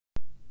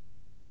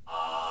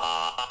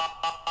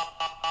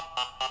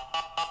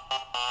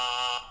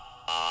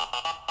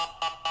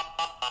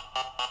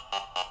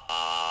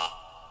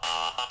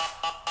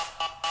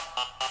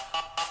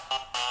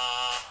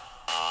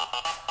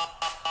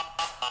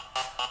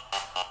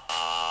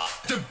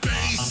The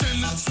bass and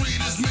the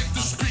tweeters make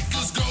the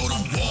speakers go to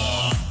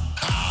war.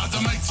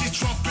 The mighty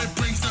trumpet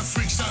brings the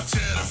freaks out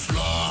to the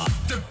floor.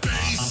 The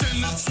bass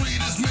and the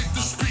tweeters make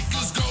the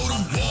speakers go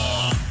to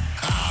war.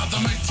 The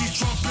mighty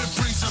trumpet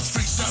brings the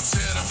freaks out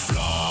to the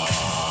floor.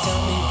 Tell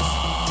me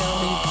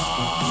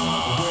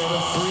where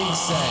the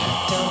freaks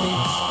at. Tell me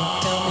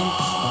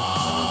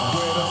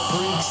where the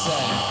freaks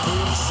at.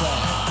 Freaks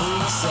at,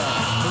 freaks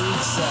at,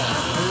 freaks at,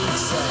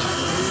 freaks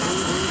at.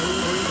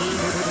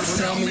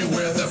 Tell me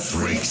where the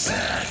freaks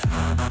at.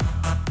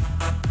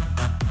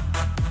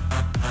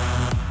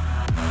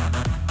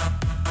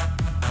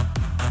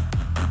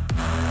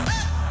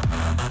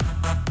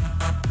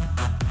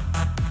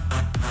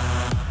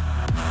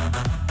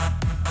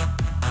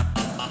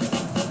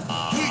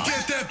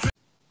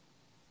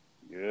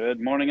 Good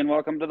morning and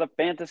welcome to the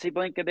Fantasy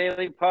Blink a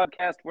Daily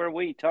podcast where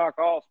we talk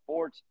all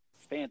sports,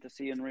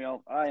 fantasy, and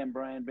real. I am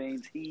Brian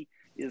Baines. He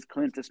is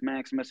Clintus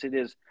Maximus. It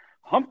is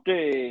Hump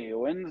Day,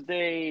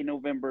 Wednesday,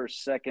 November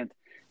 2nd,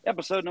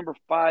 episode number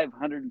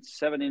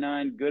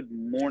 579. Good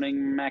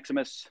morning,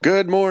 Maximus.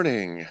 Good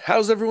morning.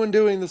 How's everyone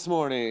doing this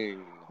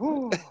morning?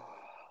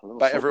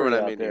 By everyone,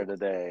 I mean there you.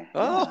 Today.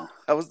 Oh, Yeah.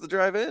 how was the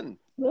drive-in?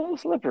 A little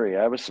slippery.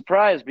 I was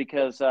surprised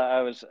because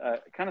I was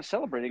kind of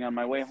celebrating on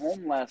my way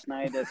home last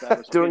night as I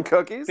was Doing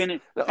cookies?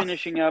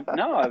 finishing up.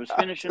 No, I was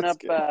finishing up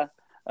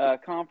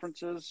That's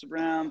conferences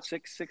around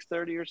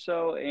 6:30 or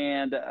so,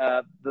 and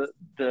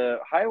the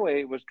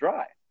highway was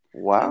dry.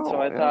 Wow. And so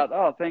I thought,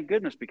 oh, thank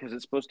goodness, because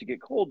it's supposed to get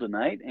cold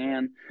tonight,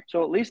 and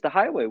so at least the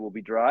highway will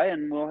be dry,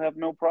 and we'll have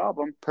no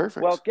problem.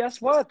 Perfect. Well,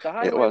 guess what? The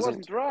highway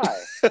wasn't dry.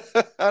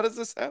 How does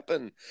this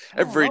happen? I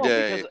don't Every know,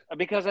 day.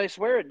 because I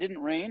swear it didn't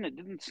rain. It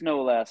didn't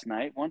snow last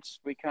night. Once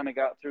we kind of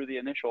got through the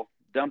initial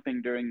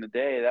dumping during the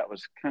day, that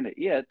was kind of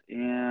it.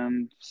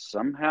 And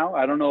somehow,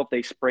 I don't know if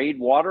they sprayed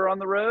water on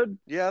the road.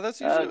 Yeah,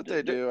 that's usually what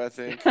they do, I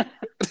think. I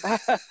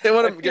They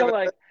want to feel give it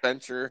like an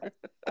adventure.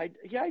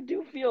 I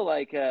do feel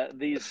like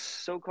these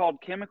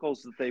so-called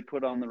chemicals that they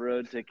put on the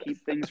road to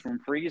keep things from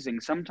freezing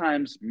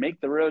sometimes make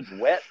the roads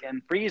wet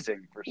and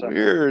freezing for some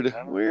reason.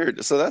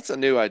 Weird. So that's a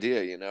new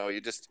idea, you know.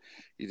 You just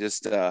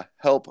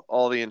help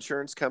all the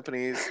insurance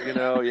companies, you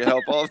know, you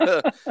help all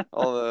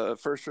the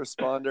first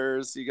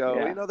responders. You go,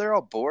 Yeah. you know, they're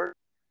all bored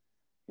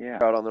Yeah.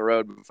 out on the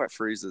road before it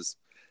freezes.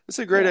 It's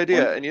a great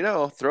idea. And, you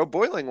know, throw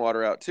boiling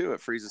water out, too.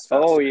 It freezes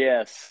fast. Oh,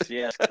 yes.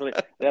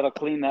 That'll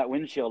clean that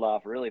windshield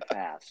off really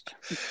fast.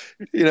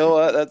 You know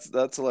what?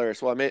 That's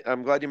hilarious. Well,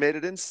 I'm glad you made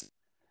it in.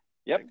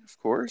 Yep. Of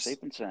course.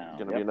 Safe and sound.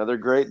 Going to be another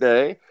great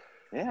day.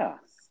 Yeah.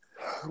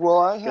 Well,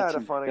 I had a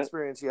fun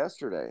experience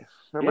yesterday.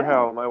 Remember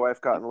how my wife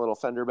got in a little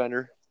fender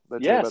bender?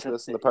 Did I tell you about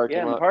this in the parking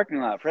lot? Yeah, in the parking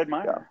lot. Fred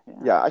Meyer.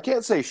 Yeah, I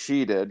can't say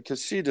she did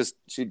because she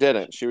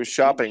didn't. She was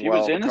shopping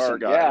while the car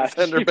got in a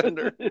fender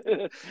bender.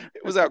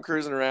 It was out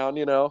cruising around,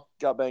 you know,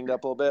 got banged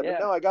up a little bit. Yeah,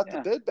 but no, I got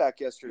the bid back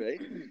yesterday,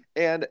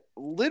 and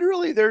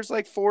literally there's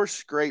like 4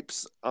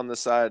 scrapes on the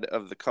side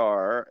of the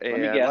car,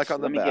 and like on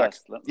the back.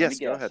 Let me guess.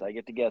 Go ahead. I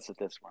get to guess at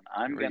this one.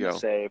 I'm going to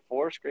say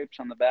 4 scrapes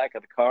on the back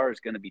of the car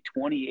is going to be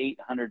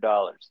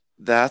 $2,800.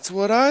 That's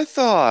what I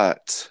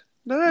thought.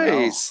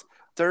 Nice.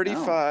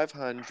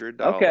 $3,500.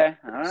 Okay.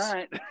 All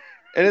right.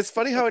 And it's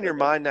funny how in your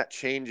mind that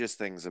changes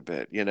things a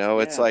bit. You know,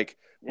 it's like,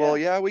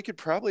 well, we could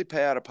probably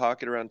pay out of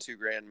pocket around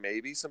 $2,000.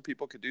 Maybe some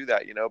people could do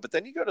that, you know, but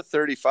then you go to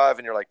 35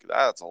 and you're like,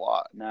 that's a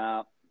lot.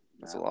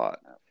 That's a lot.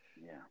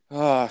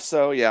 Yeah.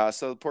 So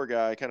the poor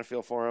guy, I kind of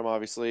feel for him,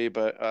 obviously,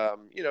 but,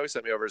 you know, he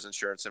sent me over his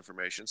insurance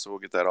information. So we'll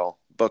get that all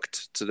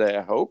booked today,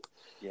 I hope.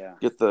 Yeah.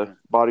 Get the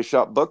body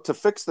shop booked to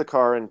fix the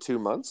car in 2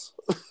 months.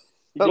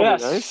 That'll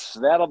be nice.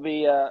 That'll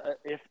be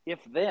if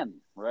then,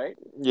 right?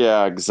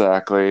 Yeah,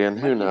 exactly. And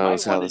who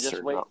knows how this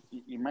turns out.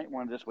 You might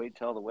want to just wait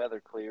till the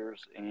weather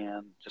clears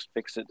and just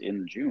fix it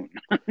in June.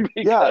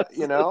 Yeah,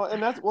 you know,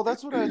 and that's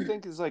what I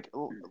think is like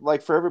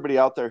for everybody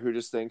out there who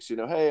just thinks, you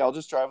know, hey, I'll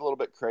just drive a little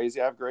bit crazy.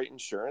 I have great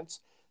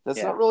insurance.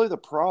 That's not really the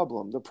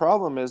problem. The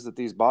problem is that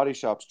these body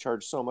shops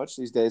charge so much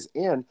these days,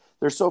 and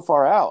they're so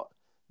far out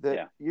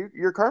that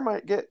your car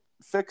might get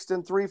fixed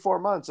in 3-4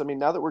 months. I mean,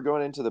 now that we're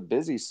going into the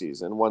busy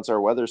season, once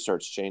our weather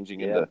starts changing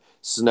into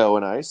snow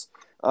and ice,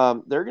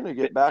 they're going to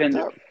get backed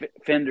up.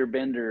 Fender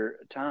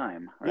bender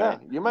time. Right? Yeah,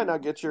 you might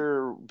not get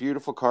your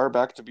beautiful car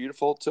back to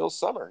beautiful till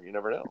summer. You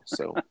never know.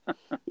 So,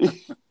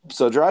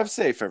 so drive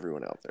safe,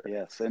 everyone out there.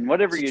 Yes, and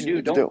whatever you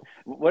do,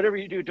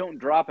 don't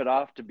drop it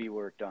off to be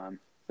worked on.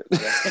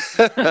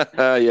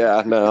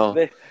 Yeah, no.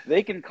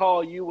 They can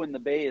call you when the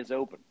bay is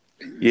open.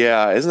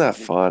 Yeah, isn't that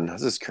fun?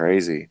 This is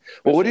crazy.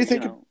 Well, what do you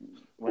think?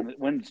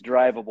 When it's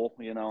drivable,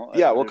 you know.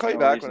 Yeah, we'll call you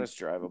back when it's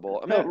drivable.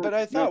 I mean, but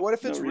I thought, what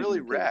if it's really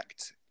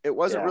wrecked? It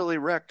wasn't really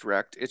wrecked.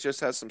 It just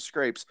has some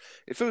scrapes.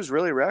 If it was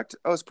really wrecked,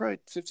 it's probably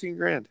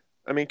 $15,000.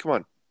 I mean, come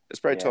on, it's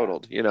probably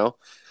totaled, you know.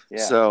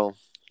 Yeah. So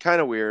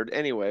kind of weird.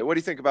 Anyway, what do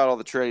you think about all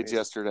the trades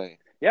yesterday?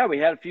 Yeah, we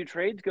had a few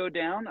trades go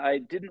down. I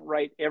didn't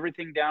write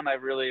everything down. I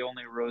really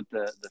only wrote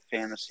the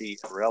fantasy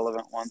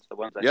relevant ones, the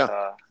ones I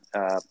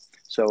saw.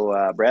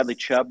 So Bradley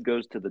Chubb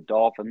goes to the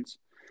Dolphins.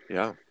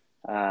 Yeah.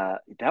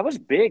 That was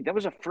big. That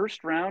was a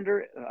first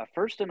rounder, a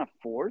first and a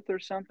fourth or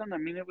something. I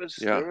mean,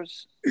 Yeah. there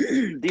was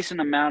decent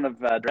amount of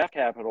draft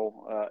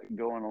capital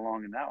going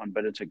along in that one,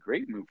 but it's a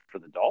great move for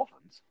the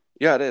Dolphins.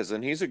 Yeah, it is,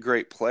 and he's a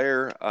great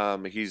player.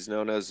 He's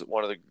known as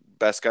one of the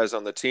best guys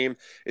on the team.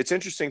 It's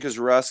interesting because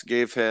Russ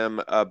gave him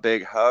a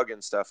big hug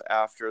and stuff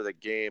after the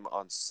game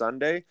on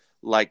Sunday,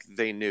 like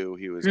they knew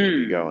he was going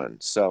to be going.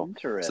 So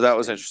that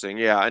was Interesting. interesting.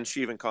 Yeah, and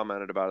she even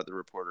commented about it. The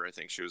reporter, I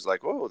think she was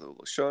like, "Whoa,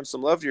 showing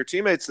some love to your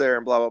teammates there,"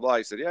 and blah blah blah.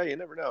 He said, "Yeah, you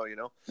never know, you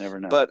know." Never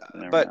know. But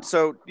Never know. but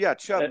so yeah,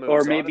 Chubb Or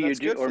moves on, maybe and you that's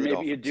do. good Or for the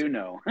maybe you Dolphins. do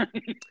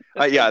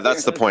know. Yeah,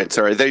 that's the point.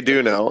 Sorry, they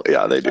do know.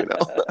 Yeah, they do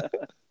know.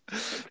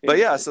 But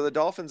yeah, so the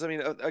Dolphins, I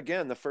mean,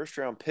 again, the first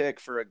round pick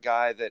for a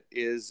guy that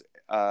is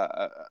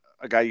a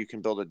guy you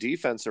can build a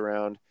defense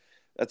around,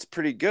 that's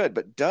pretty good.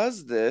 But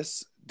does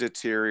this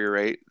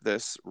deteriorate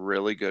this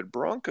really good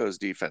Broncos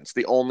defense?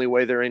 The only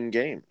way they're in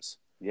games.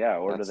 Yeah,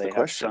 or That's do the they have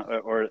question.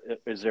 some? Or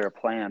is there a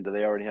plan? Do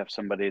they already have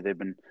somebody they've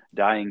been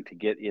dying to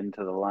get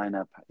into the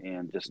lineup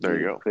and just There you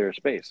needed to go. clear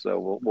space?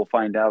 So we'll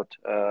find out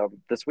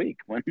this week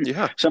when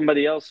Yeah.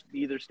 somebody else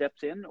either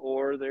steps in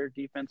or their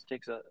defense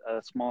takes a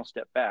small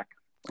step back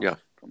Yeah.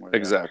 from where they are.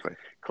 Exactly.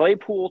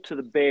 Claypool to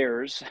the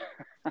Bears.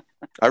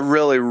 I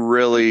really,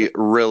 really,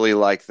 really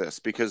like this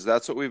because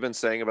that's what we've been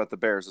saying about the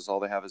Bears is all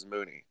they have is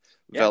Mooney.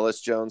 Yeah.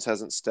 Velus Jones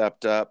hasn't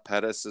stepped up.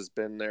 Pettis has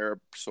been there,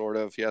 sort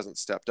of. He hasn't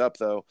stepped up,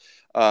 though.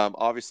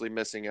 Obviously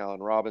missing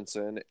Allen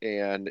Robinson.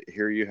 And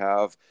here you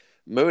have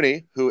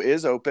Mooney, who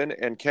is open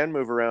and can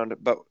move around,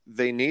 but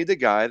they need the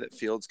guy that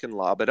Fields can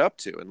lob it up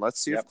to. And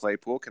let's see if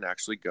Claypool can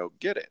actually go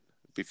get it.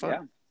 It'd be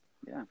fun.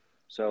 Yeah.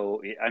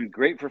 So I'm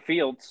great for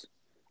Fields.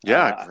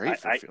 Yeah, great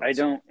for Fields.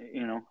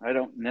 I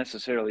don't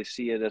necessarily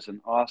see it as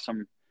an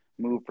awesome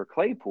move for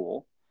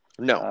Claypool.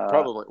 No,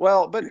 probably.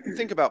 Well, but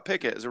think about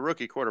Pickett as a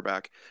rookie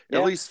quarterback.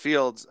 At least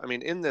Fields, I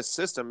mean, in this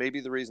system, maybe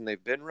the reason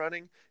they've been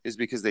running is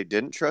because they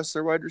didn't trust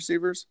their wide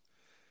receivers.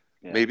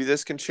 Yeah. Maybe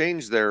this can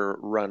change their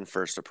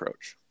run-first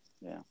approach.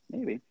 Yeah,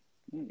 maybe.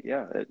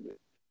 Yeah.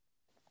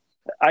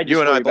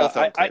 You and I both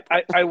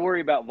I worry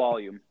about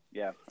volume.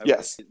 Yeah.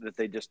 Yes. That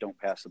they just don't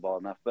pass the ball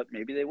enough, but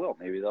maybe they will.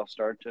 Maybe they'll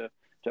start to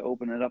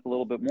open it up a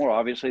little bit more.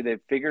 Obviously, they've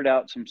figured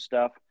out some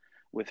stuff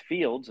with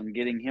Fields and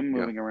getting him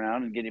moving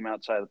around and getting him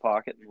outside the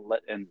pocket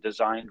and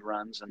designed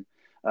runs. And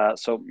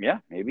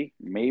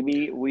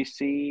maybe we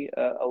see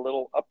a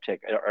little uptick.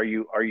 Are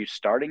you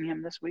starting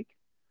him this week?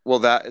 Well,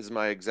 that is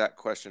my exact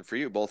question for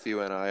you. Both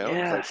you and I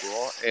own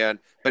Claypool.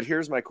 But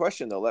here's my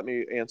question, though. Let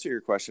me answer your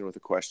question with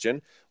a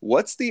question.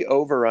 What's the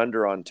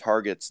over-under on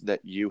targets that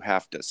you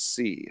have to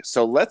see?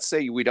 So let's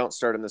say we don't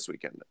start him this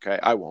weekend. Okay,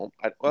 I won't.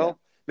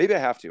 Maybe I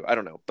have to. I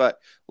don't know. But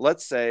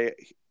let's say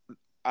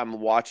I'm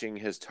watching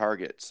his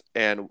targets.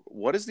 And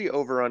what is the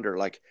over-under?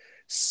 Like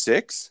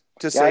 6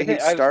 to say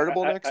he's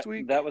startable next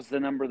week? That was the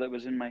number that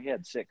was in my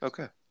head, 6.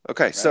 Okay.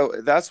 Right? So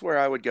that's where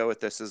I would go with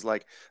this is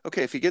like,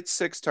 okay, if he gets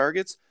 6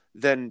 targets,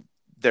 then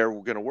they're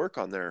going to work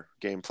on their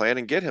game plan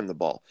and get him the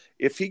ball.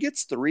 If he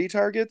gets 3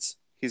 targets,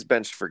 he's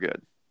benched for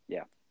good.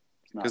 Yeah.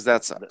 Because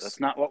that sucks. That's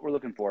not what we're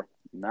looking for.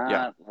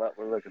 What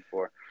we're looking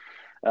for.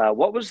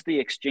 What was the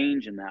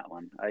exchange in that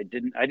one? I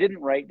didn't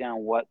write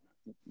down what.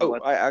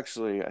 I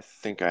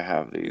think I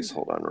have these.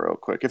 Hold on real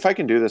quick. If I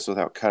can do this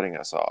without cutting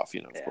us off,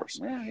 of course.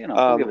 Well,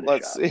 we'll give it a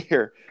let's shot. see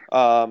here.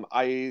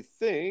 I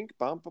think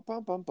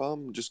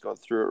just going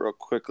through it real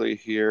quickly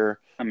here.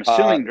 I'm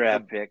assuming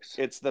draft picks.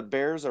 It's the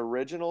Bears'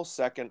 original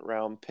 2nd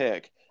round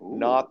pick,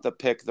 not the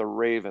pick the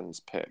Ravens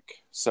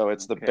pick. So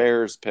it's the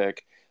Bears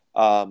pick.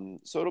 So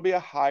it'll be a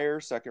higher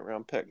 2nd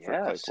round pick for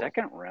Claypool.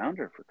 2nd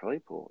rounder for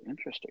Claypool.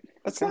 Interesting.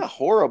 That's not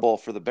horrible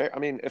for the Bears. I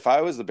mean, if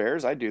I was the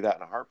Bears, I'd do that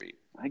in a heartbeat.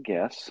 I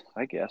guess.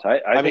 I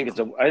think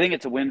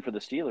it's a win for the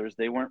Steelers.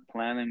 They weren't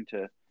planning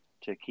to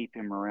keep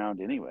him around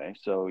anyway.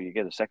 So you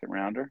get a 2nd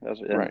rounder.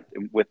 Right.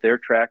 With their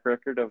track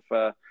record of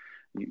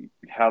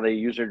how they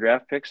use their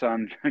draft picks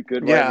on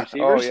good wide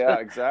receivers. Oh yeah,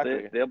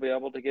 exactly. They'll be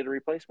able to get a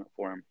replacement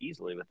for him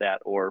easily with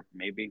that, or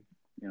maybe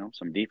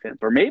some defense,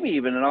 or maybe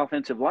even an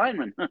offensive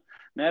lineman.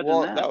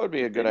 Imagine that would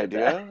be a good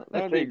idea.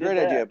 That would be a great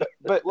idea.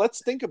 But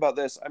let's think about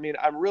this. I mean,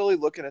 I'm really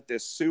looking at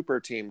this super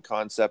team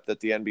concept that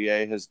the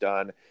NBA has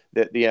done,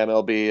 that the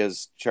MLB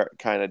has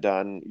kind of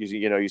done.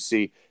 You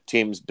see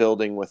teams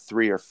building with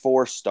 3 or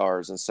 4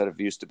 stars instead of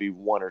used to be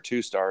 1 or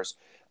 2 stars.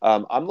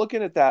 I'm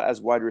looking at that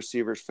as wide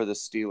receivers for the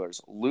Steelers.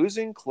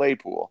 Losing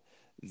Claypool,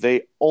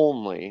 they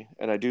only,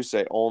 and I do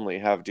say only,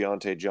 have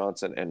Deontay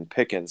Johnson and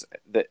Pickens.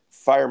 That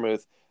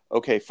Freiermuth,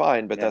 okay,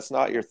 fine, but that's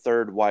not your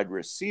 3rd wide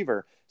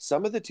receiver.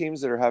 Some of the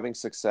teams that are having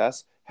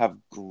success have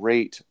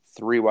great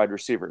 3 wide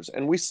receivers.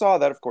 And we saw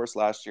that, of course,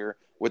 last year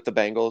with the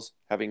Bengals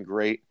having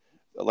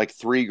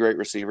 3 great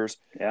receivers.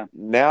 Yeah.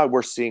 Now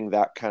we're seeing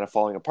that kind of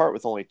falling apart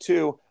with only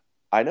 2.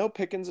 I know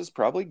Pickens is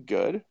probably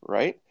good,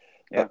 right?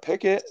 Yeah. But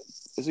Pickett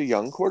is a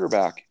young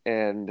quarterback,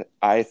 and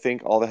I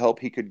think all the help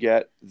he could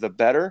get, the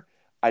better.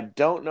 I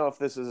don't know if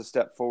this is a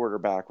step forward or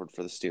backward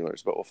for the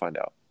Steelers, but we'll find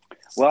out.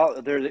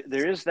 Well,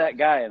 there is that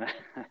guy, and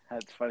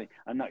that's funny.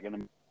 I'm not going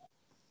to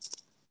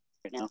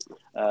right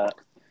now.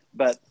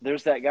 But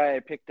there's that guy I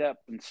picked up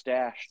and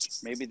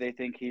stashed. Maybe they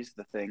think he's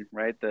the thing,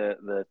 right?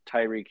 The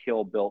Tyreek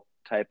Hill built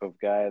type of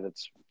guy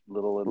that's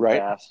little and Right.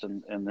 fast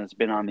and has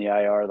been on the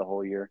IR the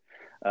whole year.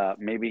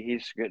 Maybe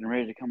he's getting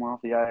ready to come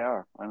off the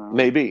IR. I don't know.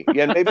 Maybe.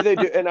 Yeah, and maybe they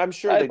do. And I'm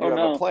sure I they do don't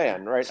have a know.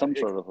 plan, right? Some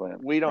sort of plan.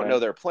 We don't right? know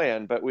their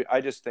plan, but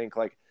I just think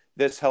like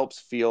this helps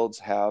Fields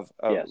have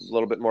a Yes.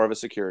 little bit more of a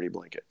security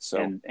blanket.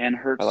 So and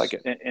Hurts I like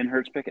it. And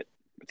Hurts Pickett.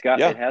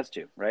 Yeah. It has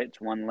to, right? It's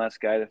one less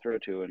guy to throw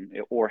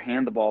to or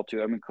hand the ball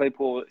to. I mean,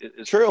 Claypool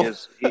True.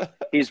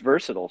 he's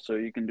versatile, so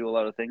you can do a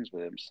lot of things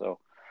with him. So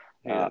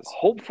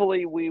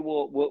hopefully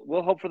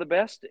we'll hope for the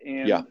best,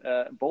 and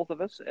both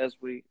of us as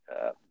we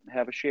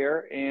have a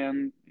share,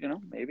 and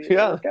maybe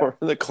it'll work out.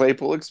 The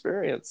Claypool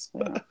experience.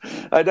 Yeah.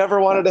 I never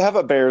wanted to have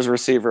a Bears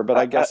receiver, but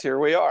I guess here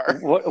we are.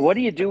 What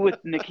do you do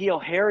with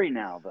N'Keal Harry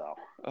now, though?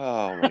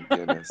 Oh my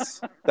goodness,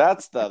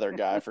 that's the other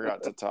guy I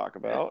forgot to talk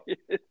about.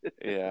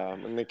 Yeah,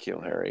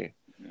 N'Keal Harry.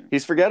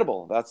 He's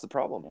forgettable. That's the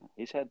problem.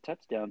 He's had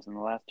touchdowns in the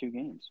last 2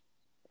 games.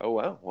 Oh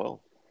wow,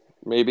 well.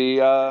 Maybe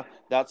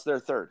that's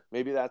their third.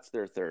 Maybe that's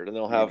their third, and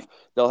they'll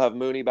have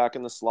Mooney back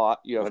in the slot.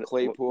 You have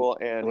Claypool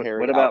and Harry.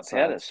 What about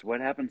outside. Pettis?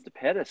 What happens to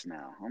Pettis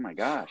now? Oh my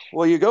gosh!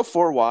 Well, you go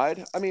 4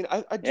 wide. I mean,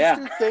 I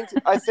just do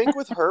think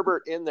with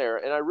Herbert in there,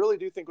 and I really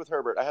do think with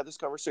Herbert. I had this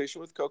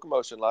conversation with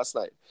Cocomotion last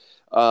night.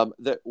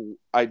 That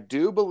I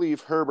do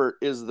believe Herbert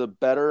is the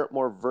better,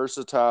 more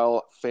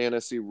versatile,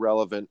 fantasy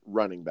relevant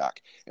running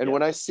back, and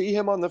when I see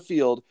him on the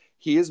field,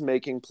 he is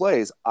making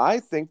plays.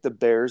 I think the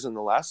Bears in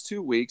the last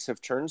 2 weeks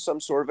have turned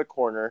some sort of a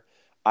corner.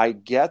 I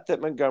get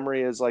that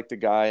Montgomery is like the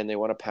guy and they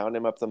want to pound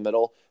him up the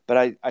middle,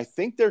 but I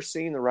think they're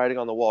seeing the writing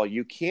on the wall.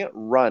 You can't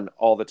run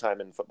all the time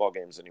in football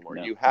games anymore.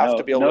 You have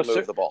to be able to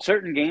move the ball.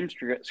 Certain game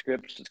scripts,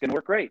 it's going to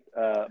work great,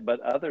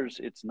 but others,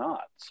 it's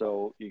not.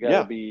 So you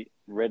got to be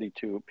ready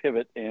to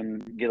pivot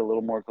and get a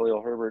little more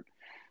Khalil Herbert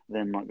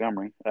than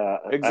Montgomery.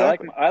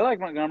 Exactly. I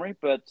like Montgomery,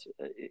 but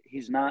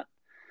he's not.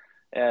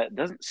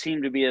 Doesn't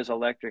seem to be as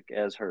electric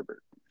as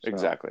Herbert. So,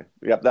 exactly.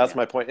 Yep, that's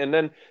my point. And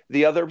then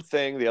the other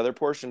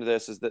portion of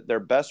this is that their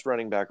best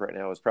running back right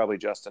now is probably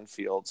Justin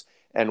Fields.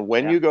 And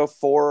when you go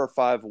 4 or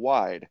 5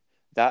 wide,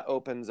 that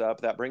opens up,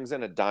 that brings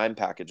in a dime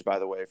package, by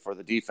the way, for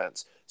the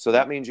defense. So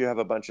that means you have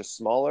a bunch of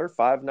smaller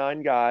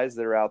 5'9" guys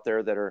that are out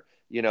there that are,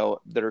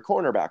 that are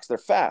cornerbacks. They're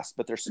fast,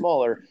 but they're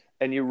smaller.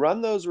 And you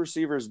run those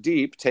receivers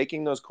deep,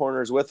 taking those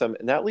corners with them,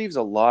 and that leaves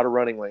a lot of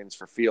running lanes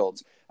for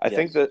Fields. I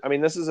think that,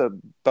 this is a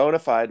bona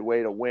fide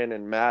way to win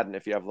in Madden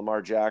if you have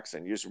Lamar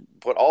Jackson. You just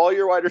put all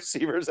your wide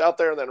receivers out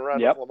there and then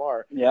run with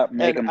Lamar. Yeah,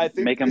 make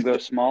them go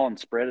small and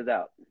spread it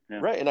out. Yeah.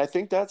 Right, and I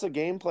think that's a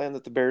game plan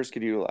that the Bears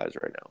could utilize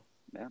right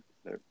now.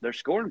 Yeah, they're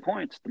scoring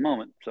points at the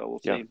moment, so we'll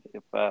see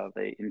if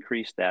they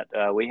increase that.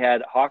 We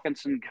had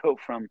Hawkinson go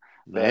from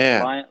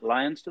the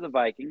Lions to the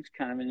Vikings,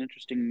 kind of an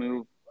interesting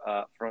move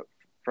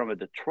from a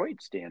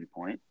Detroit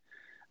standpoint.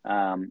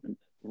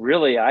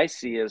 Really, I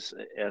see as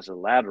a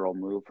lateral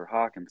move for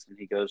Hawkinson.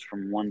 He goes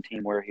from one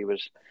team where he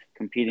was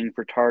competing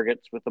for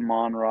targets with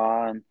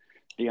Amon-Ra and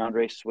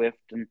DeAndre Swift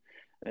and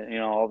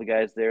all the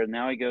guys there.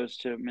 Now he goes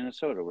to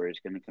Minnesota where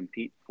he's going to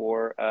compete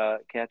for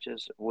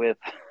catches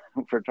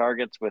for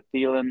targets with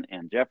Thielen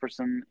and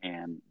Jefferson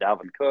and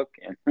Dalvin Cook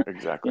and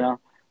exactly.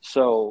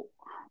 So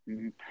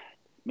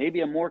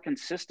maybe a more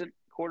consistent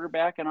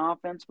quarterback and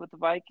offense with the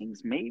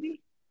Vikings,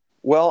 maybe.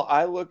 Well,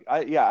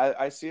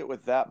 I see it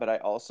with that, but I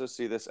also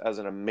see this as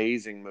an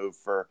amazing move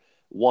for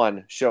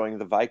one, showing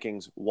the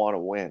Vikings want to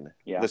win.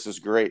 Yeah. This is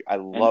great. I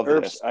love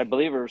this. I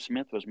believe Irv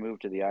Smith was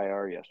moved to the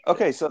IR yesterday.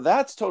 Okay, so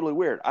that's totally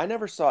weird. I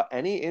never saw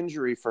any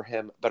injury for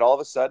him, but all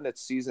of a sudden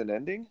it's season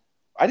ending.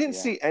 I didn't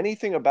see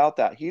anything about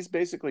that. He's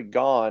basically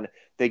gone.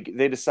 They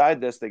decide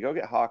this. They go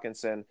get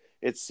Hawkinson.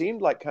 It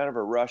seemed like kind of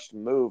a rushed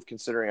move,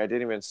 considering I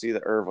didn't even see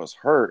that Irv was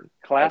hurt.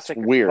 Classic,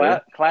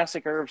 weird.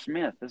 Classic Irv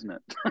Smith, isn't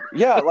it?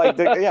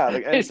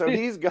 And so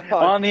he's gone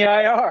on the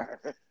IR.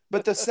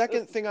 But the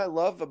second thing I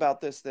love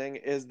about this thing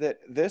is that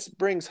this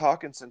brings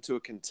Hawkinson to a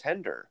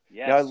contender.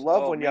 Yes. Now, I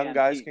love when young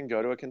guys can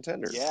go to a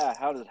contender. Yeah,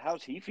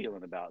 how's he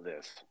feeling about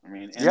this? I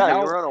mean, you're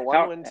on a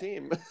one-win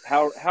team.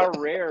 How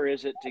rare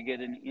is it to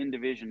get an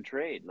in-division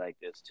trade like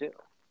this too?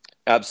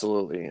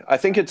 Absolutely. I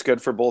think it's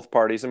good for both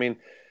parties. I mean,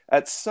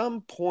 at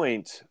some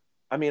point,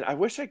 I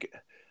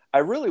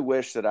really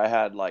wish that I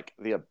had like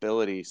the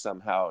ability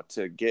somehow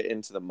to get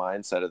into the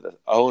mindset of the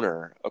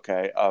owner,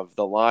 of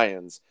the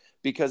Lions,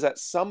 because at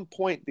some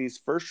point these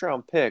first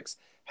round picks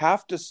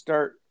have to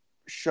start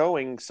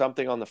showing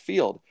something on the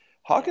field.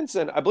 I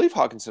believe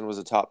Hawkinson was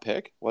a top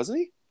pick, wasn't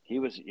he? He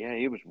was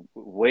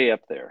way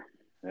up there.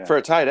 Yeah. For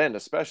a tight end,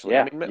 especially.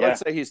 Yeah.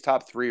 Let's say he's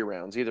top 3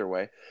 rounds either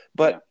way.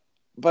 But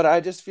I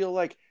just feel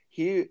like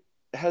he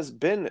has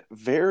been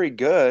very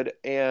good,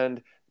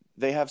 and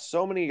they have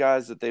so many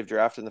guys that they've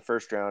drafted in the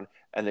first round,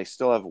 and they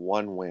still have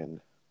 1 win.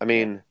 I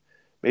mean,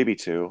 maybe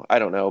 2. I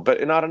don't know,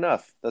 but not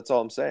enough. That's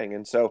all I'm saying.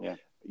 And so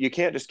you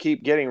can't just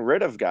keep getting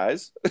rid of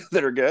guys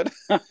that are good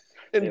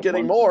and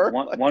getting more.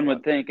 One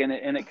would think, and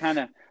it kind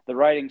of, the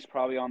writing's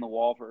probably on the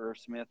wall for Irv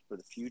Smith for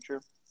the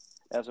future.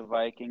 as a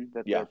Viking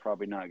that they're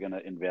probably not going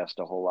to invest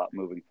a whole lot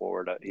moving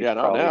forward. Not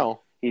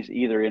now. He's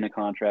either in a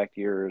contract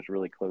year or is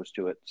really close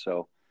to it.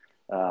 So,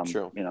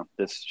 True.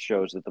 This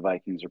shows that the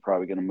Vikings are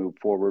probably going to move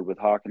forward with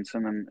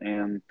Hawkinson,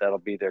 and that'll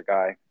be their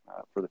guy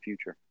for the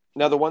future.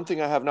 Now, the one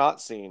thing I have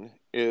not seen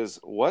is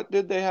what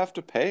did they have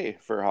to pay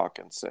for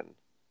Hawkinson?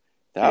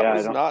 That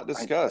was not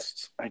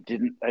discussed. I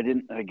didn't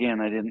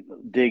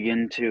dig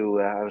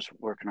into. I was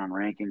working on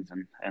rankings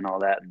and all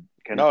that.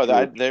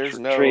 And there's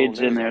no trades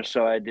in there,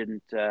 so I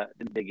didn't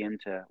dig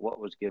into what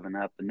was given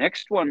up. The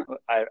next one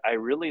I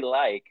really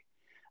like.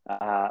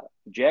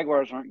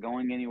 Jaguars aren't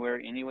going anywhere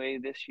anyway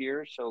this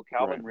year, so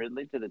Calvin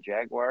Ridley to the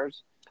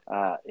Jaguars.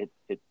 It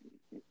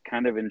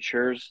kind of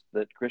ensures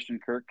that Christian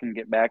Kirk can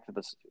get back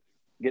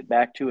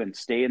to and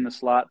stay in the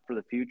slot for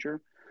the future.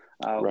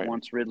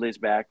 Once Ridley's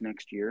back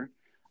next year.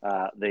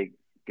 They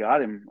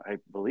got him. I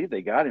believe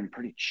they got him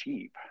pretty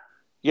cheap.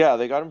 Yeah,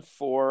 they got him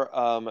for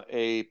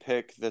a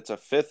pick that's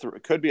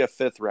could be a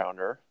fifth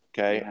rounder,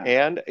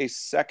 and a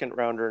second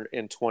rounder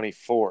in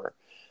 24.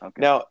 Okay.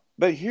 Now,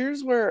 but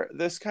here's where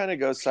this kind of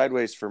goes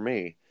sideways for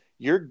me.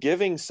 You're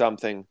giving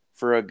something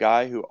for a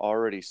guy who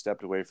already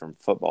stepped away from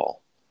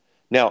football.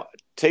 Now,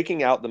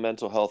 taking out the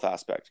mental health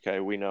aspect,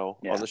 we know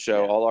on the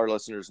show, all our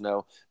listeners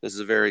know this is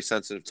a very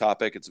sensitive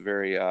topic. It's a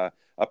very a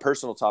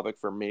personal topic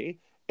for me.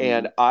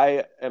 And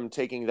I am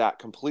taking that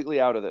completely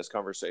out of this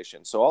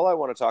conversation. So all I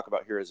want to talk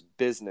about here is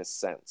business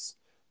sense.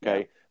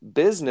 Okay. Yeah.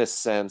 Business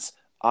sense.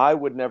 I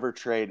would never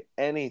trade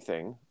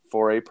anything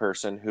for a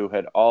person who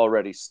had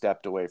already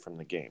stepped away from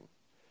the game,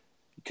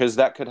 because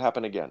that could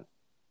happen again.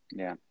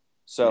 Yeah.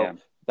 So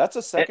that's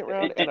a second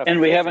round and a fifth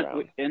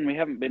round. And we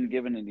haven't been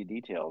given any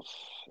details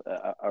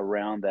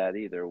around that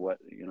either. What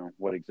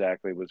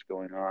exactly was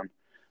going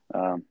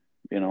on.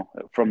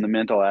 From the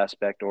mental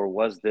aspect, or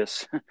was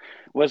this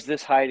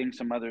hiding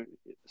some other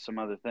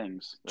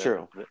things?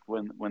 True.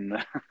 When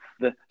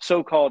the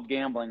so-called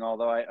gambling,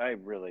 although I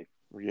really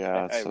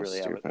have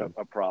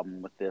a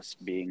problem with this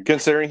being,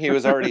 considering he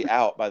was already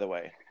out, by the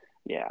way.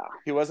 Yeah,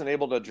 he wasn't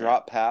able to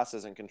drop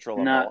passes and control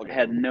a ball game.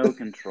 Had no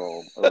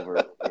control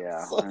over.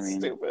 Yeah, so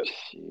stupid.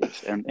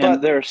 Geez. And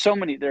there are so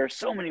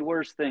many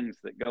worse things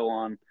that go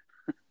on.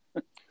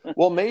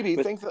 Well, maybe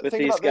with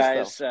these about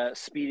guys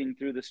speeding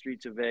through the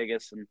streets of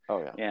Vegas, and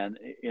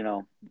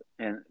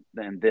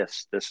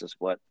this is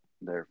what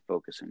they're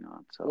focusing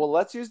on. So, well,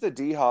 let's use the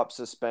D-Hop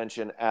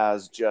suspension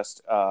as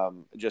just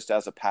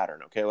as a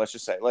pattern. Okay,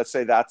 let's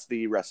say that's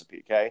the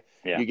recipe. Okay,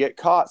 you get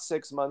caught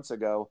 6 months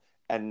ago,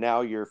 and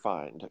now you're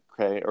fined.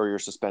 Okay, or you're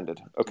suspended.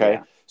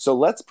 Okay, so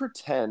let's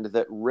pretend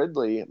that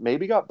Ridley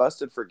maybe got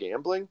busted for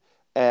gambling.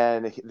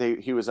 And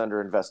he was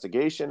under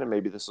investigation, and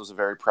maybe this was a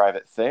very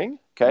private thing.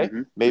 Okay,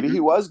 maybe he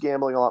was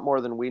gambling a lot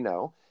more than we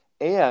know,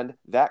 and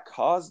that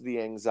caused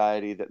the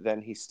anxiety that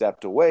then he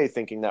stepped away,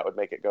 thinking that would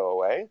make it go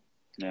away.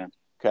 Yeah.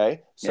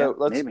 Okay, so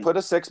let's put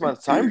a 6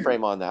 month time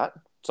frame on that.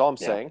 That's all I'm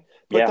saying.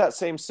 Put that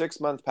same 6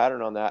 month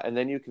pattern on that, and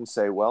then you can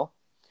say, well,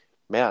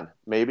 man,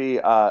 maybe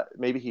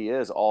he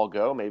is all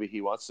go. Maybe he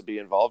wants to be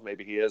involved.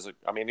 Maybe he is.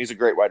 He's a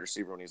great wide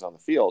receiver when he's on the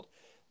field.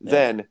 Yeah.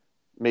 Then.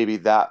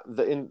 Maybe I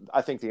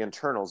think the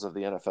internals of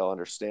the NFL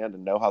understand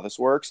and know how this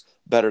works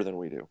better than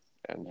we do.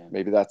 And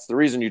maybe that's the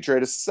reason you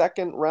trade a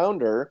second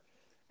rounder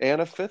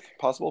and a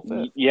possible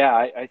fifth. Yeah,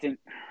 I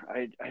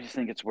just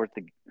think it's worth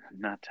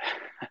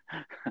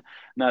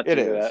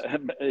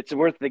it's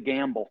worth the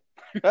gamble.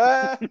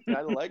 I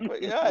like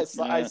what I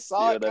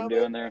saw it coming. I'm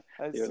doing there.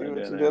 I see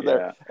what you did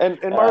there. And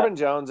Marvin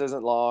Jones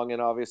isn't long,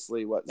 and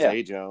obviously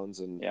Zay Jones,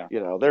 and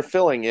they're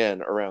filling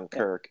in around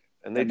Kirk.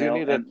 And they do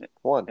need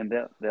one. And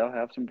they'll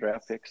have some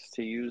draft picks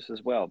to use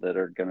as well that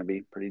are going to be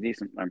pretty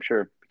decent, I'm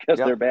sure, because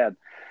they're bad.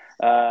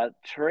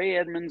 Trey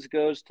Edmonds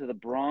goes to the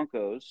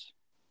Broncos.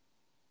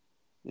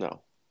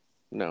 No.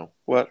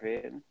 What?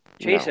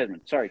 Chase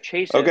Edmonds. Sorry,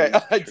 Chase okay.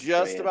 Edmonds. I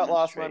just about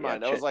lost my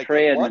mind. I was like,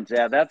 Trey Edmonds.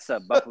 Yeah, that's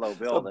a Buffalo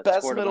Bill. The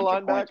best middle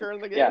linebacker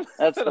in the game. Yeah,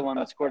 that's the one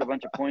that scored a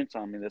bunch of points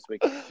on me this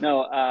week.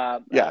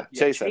 No,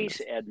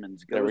 Chase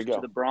Edmonds goes to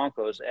the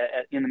Broncos.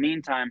 In the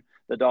meantime,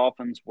 the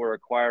Dolphins were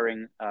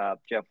acquiring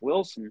Jeff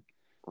Wilson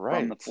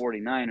from the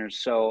 49ers.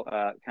 So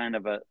kind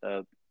of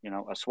a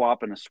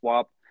swap and a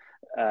swap.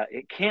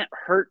 It can't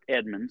hurt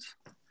Edmonds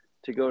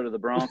to go to the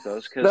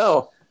Broncos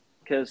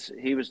because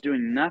he was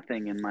doing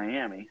nothing in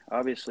Miami.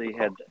 Obviously,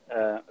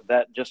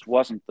 that just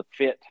wasn't the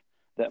fit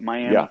that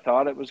Miami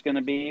thought it was going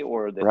to be,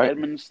 or that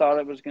Edmonds thought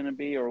it was going to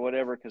be, or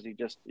whatever. Because he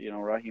just,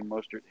 Raheem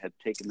Mostert had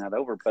taken that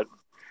over. But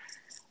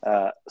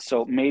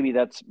so maybe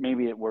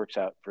it works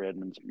out for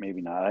Edmonds.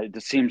 Maybe not. It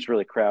just seems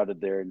really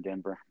crowded there in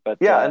Denver.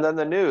 But and then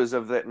the news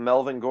of that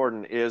Melvin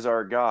Gordon is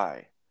our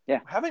guy. Yeah,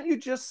 haven't you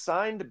just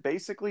signed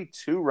basically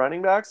 2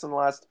 running backs in the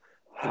last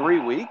 3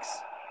 weeks?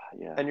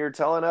 Yeah. And you're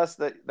telling us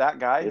that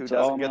guy who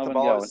doesn't get the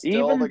ball is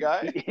still the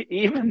guy?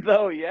 Even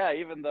though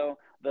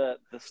the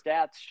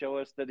stats show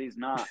us that he's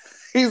not.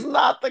 He's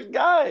not the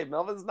guy.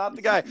 Melvin's not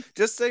the guy.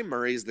 Just say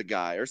Murray's the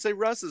guy, or say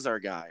Russ is our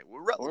guy.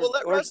 We'll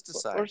let Russ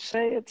decide. Or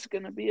say it's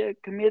going to be a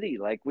committee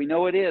like we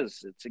know it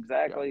is. It's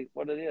exactly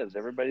what it is.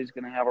 Everybody's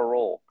going to have a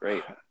role.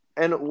 Great.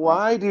 And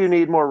why do you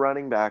need more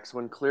running backs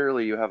when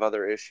clearly you have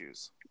other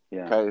issues?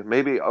 Yeah. Okay,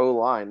 maybe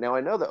O-line. Now,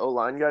 I know the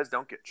O-line guys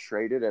don't get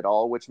traded at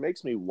all, which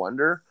makes me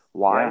wonder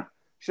why. Yeah.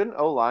 Shouldn't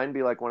O-line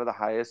be like one of the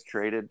highest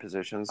traded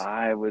positions?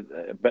 I would,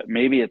 but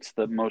maybe it's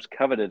the most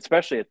coveted,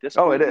 especially at this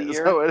Oh, point it in the is.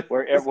 year Oh, it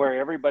is. where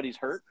everybody's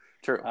hurt.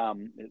 True.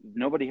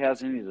 Nobody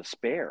has any to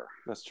spare,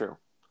 That's true.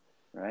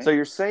 right? So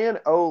you're saying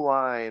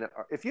O-line,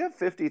 if you have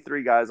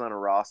 53 guys on a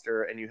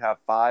roster and you have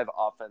 5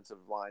 offensive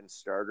line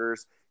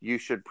starters, you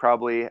should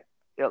probably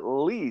at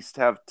least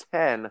have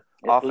 10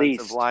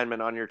 offensive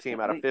linemen on your team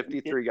out of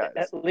 53 guys.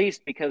 At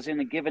least, because in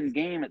a given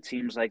game, it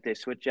seems like they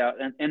switch out.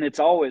 And it's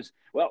always,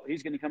 well,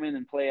 he's going to come in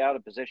and play out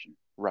of position.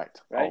 Right.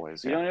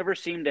 Always. You don't ever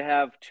seem to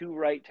have 2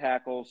 right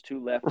tackles,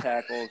 2 left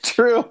tackles.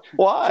 True.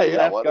 Why? 2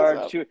 left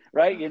guards, 2,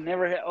 right? You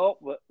never have,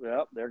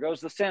 well, there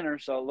goes the center.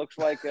 So it looks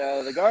like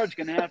the guard's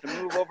going to have to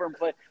move over and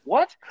play.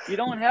 What? You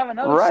don't have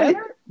another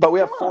center? But we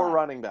have 4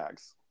 running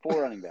backs.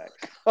 4 running backs.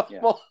 Yeah.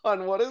 Come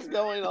on, what is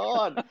going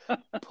on?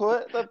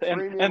 Put the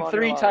premium and on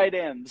 3 tight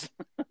ends.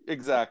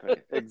 Exactly.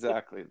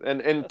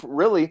 And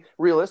really,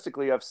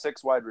 realistically, you have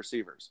 6 wide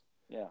receivers.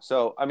 Yeah.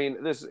 So I mean,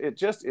 it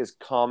just is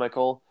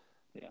comical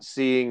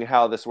seeing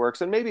how this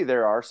works, and maybe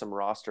there are some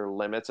roster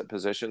limits at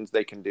positions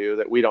they can do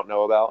that we don't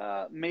know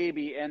about.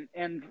 Maybe,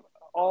 and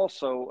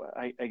also,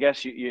 I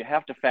guess you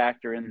have to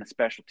factor in the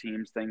special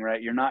teams thing,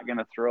 right? You're not going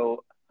to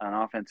throw an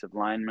offensive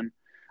lineman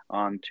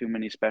on too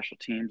many special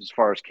teams as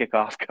far as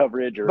kickoff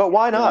coverage. But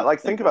why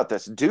not? Think about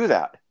this. Do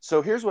that.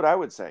 So here's what I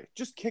would say.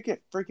 Just kick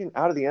it freaking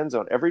out of the end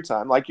zone every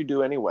time, like you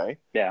do anyway.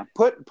 Yeah.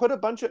 Put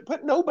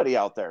nobody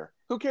out there.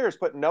 Who cares?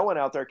 Put no one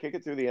out there. Kick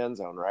it through the end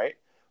zone, right?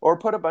 Or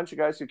put a bunch of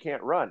guys who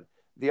can't run.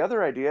 The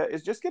other idea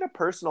is just get a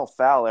personal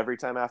foul every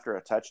time after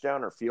a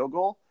touchdown or field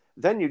goal.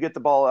 Then you get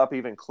the ball up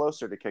even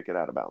closer to kick it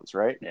out of bounds,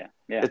 right? Yeah.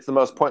 It's the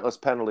most pointless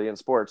penalty in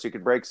sports. You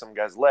could break some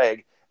guy's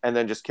leg and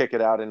then just kick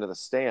it out into the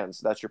stands.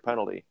 That's your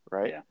penalty,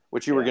 right? Yeah.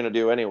 Which you were going to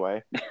do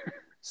anyway.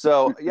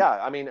 So,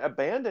 I mean,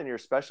 abandon your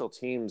special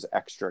teams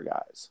extra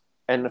guys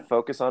and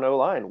focus on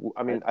O-line.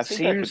 I mean, I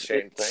think that could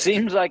change things.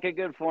 Seems like a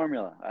good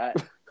formula.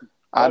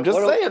 I'm just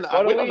saying.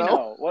 What do we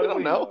know? What do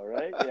we know,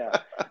 right?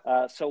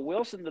 Yeah. So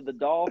Wilson to the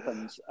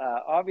Dolphins,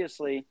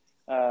 obviously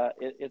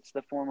it's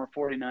the former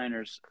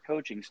 49ers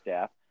coaching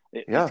staff.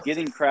 It's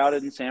getting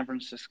crowded in San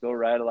Francisco,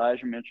 right?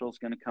 Elijah Mitchell's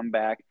going to come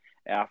back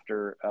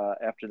after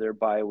their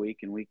bye week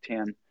in Week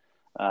 10.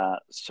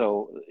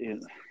 So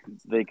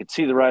they could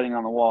see the writing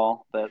on the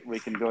wall that we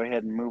can go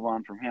ahead and move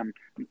on from him.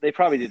 They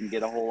probably didn't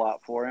get a whole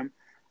lot for him.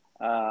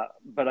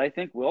 But I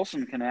think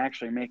Wilson can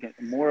actually make it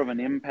more of an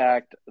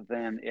impact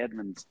than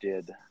Edmonds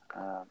did,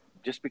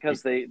 just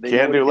because they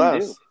know what he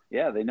can do.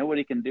 Yeah, they know what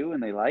he can do,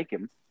 and they like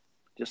him,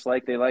 just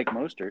like they like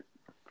Mostert.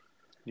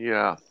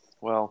 Yeah,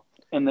 well.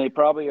 And they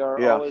probably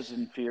are always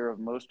in fear of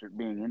Mostert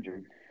being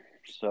injured.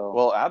 So.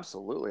 Well,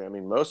 absolutely. I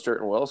mean,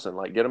 Mostert and Wilson,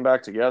 get them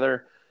back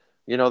together.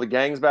 The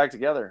gang's back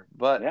together.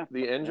 But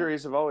the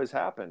injuries have always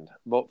happened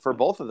for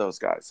both of those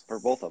guys. For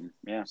both of them,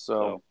 yeah.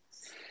 So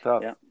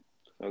tough. Yeah.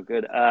 So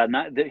good.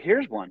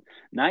 Here's one.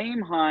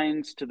 Nyheim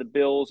Hines to the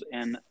Bills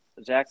and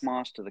Zach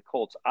Moss to the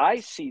Colts. I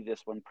see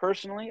this one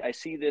personally. I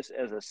see this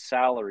as a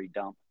salary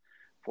dump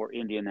for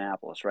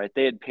Indianapolis, right?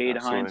 They had paid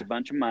Hines a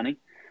bunch of money,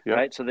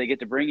 right? So they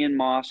get to bring in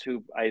Moss,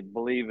 who I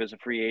believe is a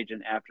free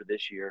agent after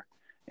this year,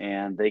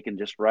 and they can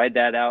just ride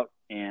that out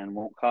and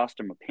won't cost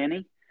them a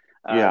penny.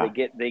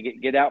 They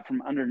get out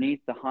from underneath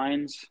the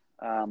Hines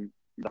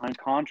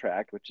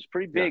contract, which is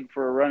pretty big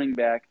for a running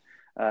back,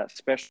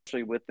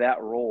 especially with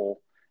that role.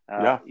 He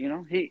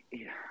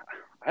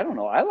I don't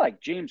know. I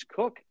like James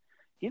Cook.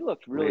 He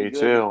looked really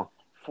good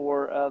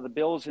for the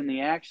Bills in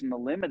the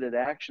limited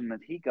action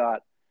that he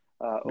got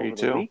over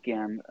the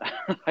weekend.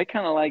 I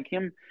kind of like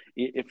him.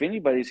 If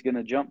anybody's going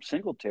to jump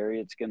Singletary,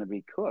 it's going to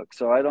be Cook.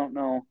 So I don't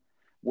know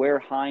where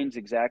Hines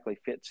exactly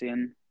fits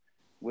in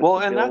with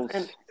the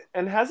Bills.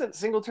 And hasn't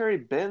Singletary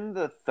been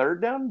the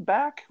third down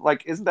back?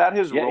 Isn't that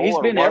his role? He's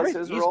been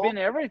He's been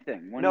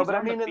everything. No, but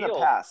I mean in the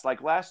past,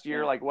 last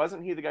year,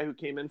 wasn't he the guy who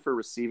came in for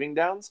receiving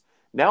downs?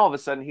 Now all of a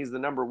sudden he's the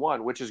number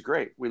one, which is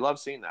great. We love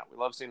seeing that. We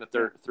love seeing a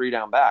three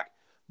down back.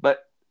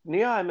 But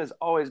Nyheim has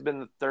always been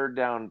the third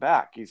down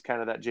back. He's kind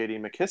of that J.D.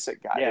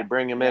 McKissick guy. They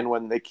bring him in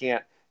when they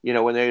can't,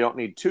 when they don't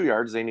need 2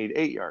 yards, they need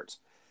 8 yards.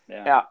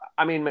 Yeah,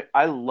 I mean,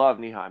 I love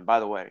Nyheim, by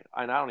the way.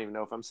 And I don't even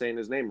know if I'm saying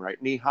his name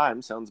right.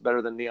 Nyheim sounds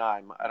better than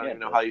Nyheim. I don't even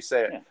know how you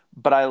say it. Yeah.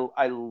 But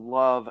I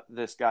love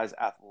this guy's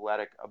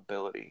athletic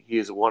ability. He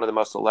is one of the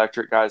most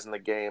electric guys in the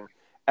game.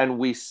 And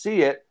we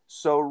see it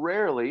so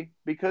rarely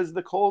because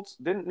the Colts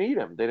didn't need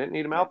him. They didn't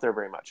need him out there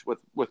very much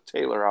with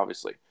Taylor,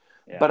 obviously.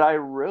 Yeah. But I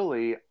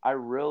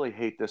really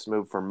hate this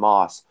move for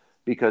Moss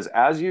because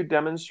as you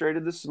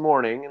demonstrated this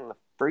morning in the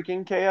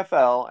freaking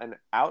KFL and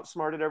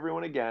outsmarted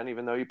everyone again,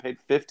 even though you paid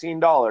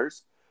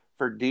 $15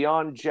 for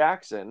Deion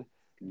Jackson.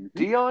 Mm-hmm.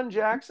 Deion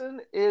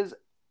Jackson is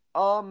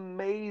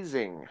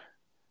amazing.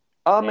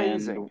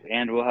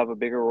 And we'll have a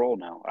bigger role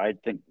now. I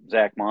think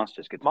Zach Moss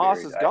just gets Moss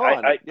buried. is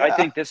gone. I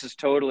think this is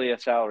totally a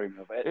salary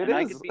move.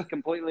 I could be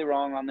completely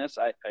wrong on this.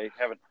 I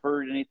haven't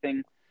heard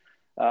anything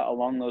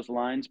along those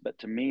lines. But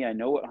to me, I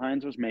know what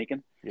Hines was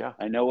making. Yeah.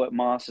 I know what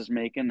Moss is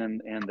making,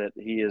 and that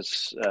he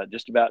is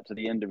just about to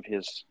the end of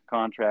his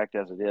contract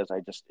as it is.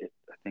 I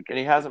think And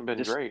he hasn't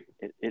been great.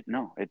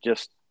 It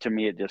just, to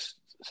me, it just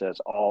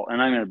says all,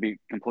 and I'm going to be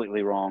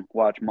completely wrong.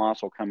 Watch,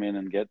 Moss will come in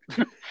and get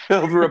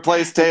He'll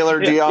replace Taylor.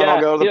 Dion will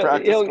go to the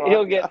practice squad.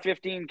 He'll get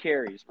 15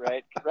 carries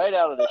right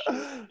out of the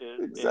chute.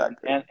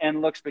 Exactly.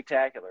 And look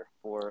spectacular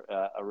for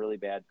a really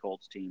bad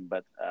Colts team.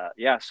 But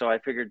so I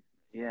figured,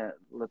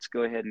 let's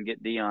go ahead and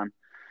get Dion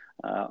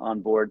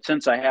on board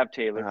since I have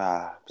Taylor.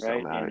 I'm so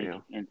right, mad at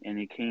you. And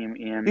he came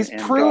in. He's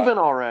proven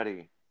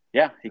already.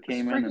 Yeah, he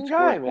came in and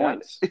scored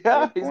points.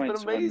 Yeah, he's been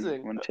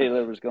amazing when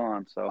Taylor was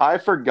gone. So I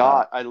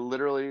forgot. I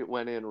literally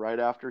went in right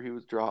after he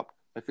was dropped.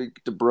 I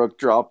think DeBrook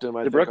dropped him.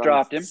 DeBrook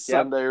dropped him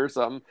Sunday or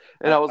something,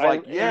 and I was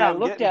like, "Yeah." I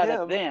looked at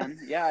it then.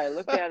 Yeah, I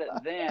looked at it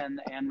then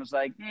and was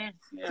like,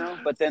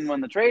 But then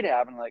when the trade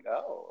happened, like,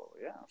 oh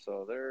yeah,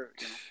 so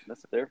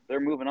they're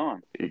moving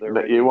on.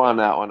 You won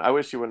that one. I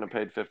wish you wouldn't have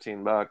paid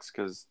 $15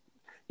 because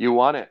you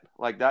won it.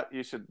 Like that,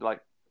 you should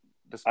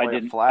display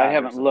a flag. I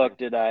haven't looked.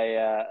 Did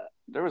I?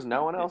 There was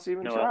no one else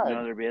even tried.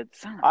 No other bid.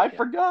 I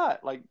forgot.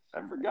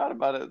 I forgot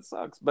about it. It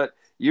sucks. But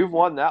you've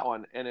won that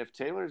one. And if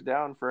Taylor's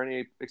down for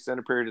any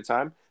extended period of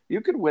time, you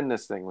could win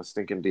this thing with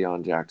stinking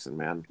Deion Jackson,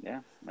 man.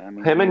 Yeah. I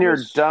mean, him and your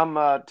dumb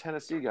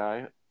Tennessee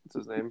guy. What's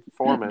his name?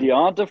 Foreman.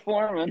 Deonta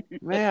Foreman.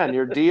 Man,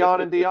 you're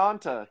Dion and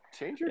Deonta.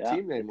 Change your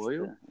team name, will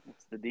you?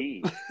 It's the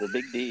D's, the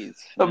big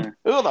D's. The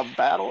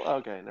battle.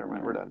 Okay, never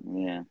mind. We're done.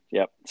 Yeah.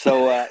 Yep.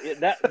 So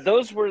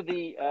those were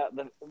the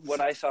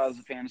what I saw as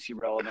the fantasy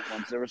relevant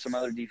ones. There were some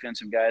other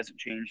defensive guys that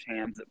changed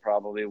hands that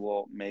probably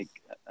will make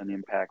an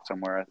impact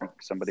somewhere. I think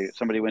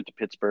somebody went to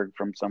Pittsburgh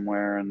from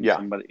somewhere, and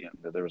somebody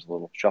there was a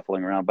little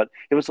shuffling around, but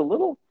it was a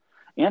little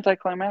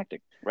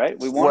anticlimactic, right?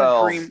 We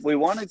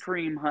wanted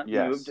Kareem Hunt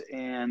moved,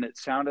 and it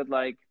sounded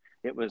like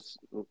it was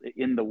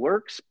in the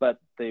works, but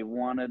they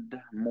wanted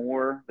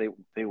more.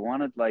 They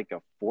wanted like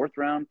a 4th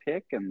round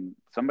pick, and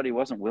somebody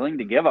wasn't willing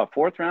to give a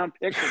 4th round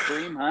pick for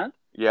Kareem Hunt.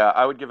 Yeah,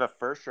 I would give a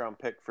 1st round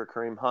pick for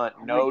Kareem Hunt.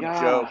 No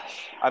joke.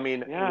 I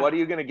mean, what are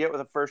you going to get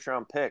with a 1st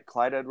round pick?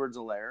 Clyde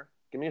Edwards-Helaire?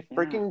 Give me a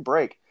freaking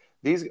break.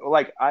 These,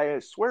 I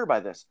swear by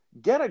this.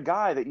 Get a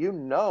guy that you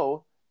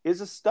know is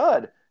a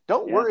stud.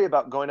 Don't worry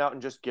about going out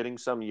and just getting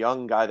some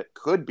young guy that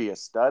could be a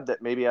stud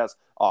that maybe has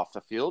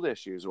off-the-field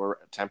issues or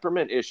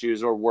temperament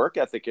issues or work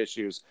ethic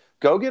issues.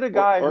 Go get a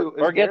guy who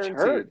is gets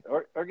guaranteed.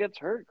 hurt or gets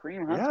hurt.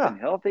 Kareem Hunt's been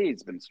healthy.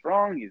 He's been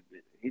strong.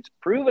 He's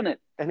proven it.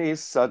 And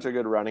he's such a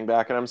good running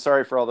back. And I'm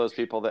sorry for all those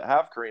people that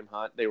have Kareem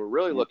Hunt. They were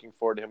really looking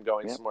forward to him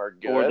going somewhere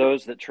good. Or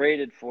those that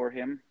traded for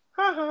him.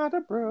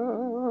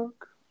 DeBrook.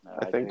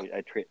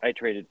 I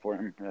traded for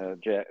him.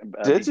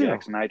 Did you?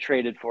 Jackson. I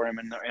traded for him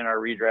in our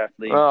redraft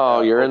league. Oh,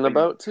 you're in the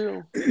boat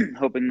too.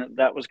 Hoping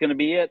that was going to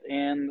be it,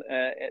 and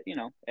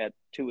at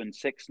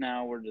 2-6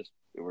 now,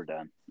 we're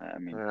done. I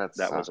mean,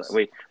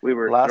 we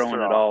were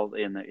throwing it all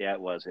in. It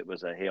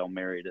was a Hail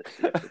Mary to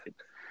see if we could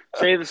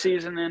save the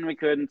season, and we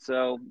couldn't.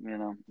 So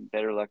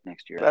better luck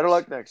next year. Better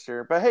luck next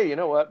year. But hey, you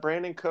know what?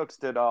 Brandon Cooks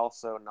did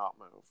also not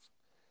move.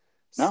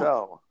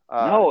 No.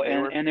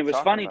 And it was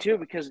funny too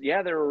because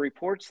there were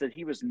reports that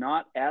he was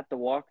not at the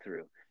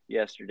walkthrough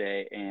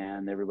yesterday,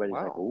 and everybody's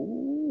like,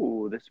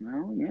 "Ooh,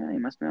 he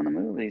must be on the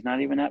move. He's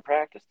not even at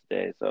practice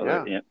today." So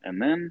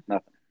and then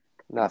nothing.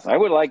 I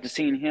would like to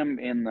seen him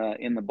in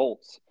the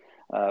bolts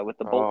with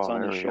the bolts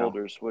on his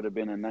shoulders. Would have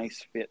been a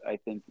nice fit, I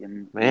think,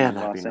 in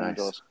Los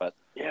Angeles. But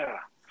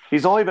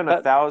he's only been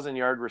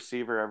 1,000-yard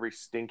receiver every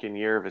stinking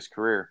year of his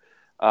career.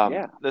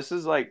 This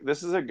is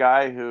a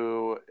guy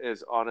who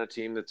is on a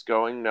team that's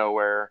going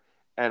nowhere,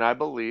 and I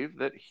believe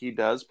that he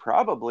does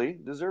probably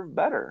deserve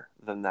better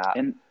than that.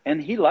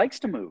 And he likes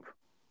to move.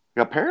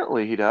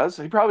 Apparently he does.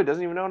 He probably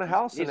doesn't even own a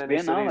house in any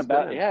city he's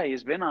been in.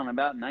 He's been on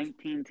about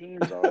 19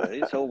 teams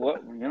already. So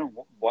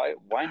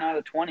why not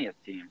a 20th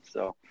team?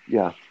 So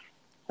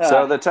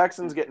so the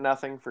Texans get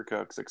nothing for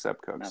Cooks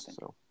except Cooks. Nothing.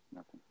 So.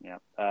 Nothing. Yeah.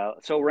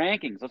 So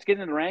rankings. Let's get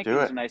into the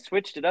rankings. And I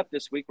switched it up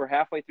this week. We're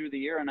halfway through the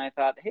year, and I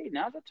thought, hey,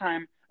 now's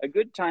a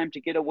good time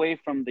to get away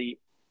from the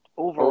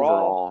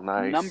overall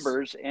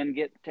numbers and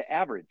get to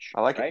average.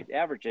 I like it.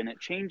 Average, and it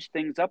changed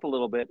things up a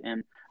little bit.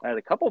 And at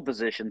a couple of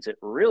positions, it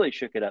really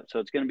shook it up. So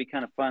it's going to be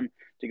kind of fun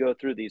to go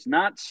through these.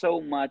 Not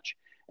so much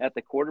at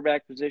the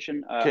quarterback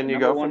position. Can you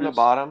go from the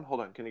bottom?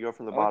 Hold on. Can you go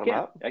from the bottom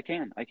up? I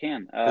can.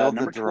 Build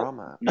the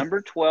drama. Number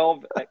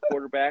 12 at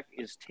quarterback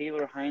is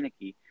Taylor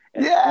Heineke.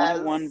 At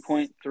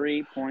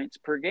 21.3 points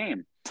per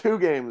game. 2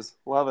 games.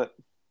 Love it.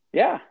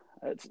 Yeah.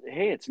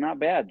 It's not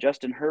bad.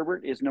 Justin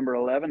Herbert is number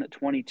 11 at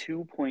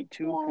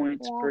 22.2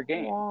 points per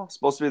game.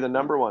 Supposed to be the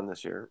number 1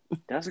 this year.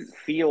 Doesn't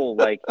feel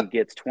like he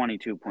gets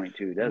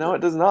 22.2, does it? No,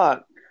 it does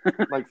not.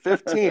 Like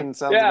 15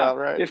 sounds about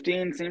right.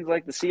 15 seems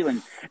like the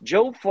ceiling.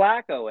 Joe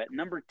Flacco at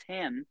number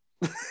 10.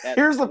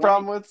 Here's the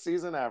problem with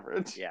season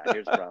average.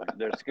 Here's the problem.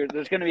 There's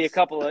going to be a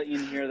couple in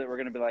here that we're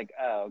going to be like,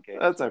 oh, okay.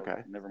 That's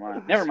okay. Never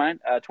mind.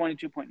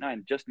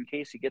 22.9, just in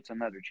case he gets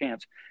another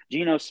chance.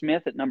 Geno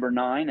Smith at number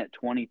 9 at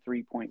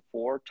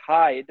 23.4,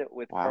 tied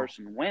with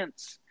Carson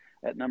Wentz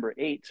at number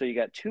 8. So you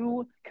got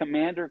 2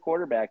 Commander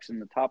quarterbacks in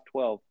the top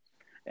 12.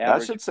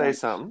 That should say points.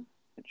 something.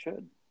 It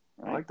should.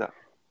 Right? I like that.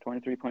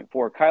 23.4.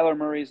 Kyler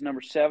Murray's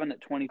number 7 at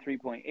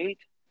 23.8.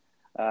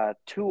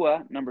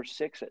 Tua, number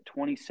 6 at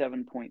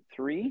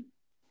 27.3.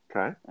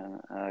 Okay.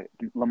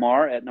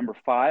 Lamar at number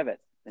 5 at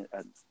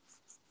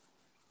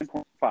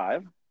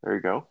 10.5. There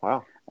you go.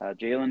 Wow.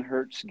 Jalen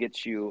Hurts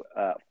gets you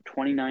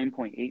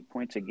 29.8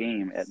 points a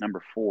game at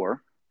number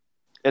 4.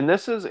 And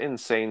this is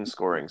insane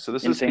scoring. So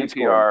this Insane is PPR,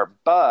 scoring.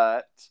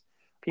 but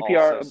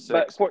PPR, also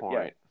 6 point.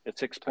 Yeah, it's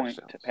 6 point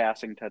touchdowns.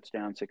 Passing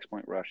touchdown, 6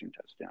 point rushing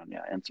touchdown.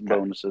 Yeah, and some Okay.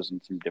 bonuses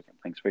and some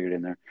different things figured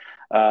in there.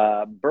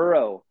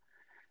 Burrow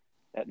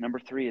at number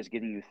 3 is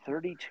getting you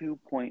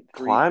 32.3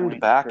 Climbed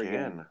points back per in.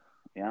 game.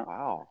 Yeah.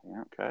 Wow.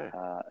 Yeah. Okay.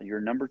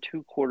 Your number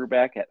 2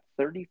 quarterback at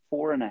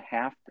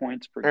 34.5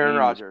 points per Aaron game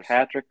Rodgers. is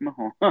Patrick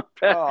Mahomes. Oh,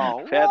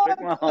 Patrick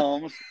what?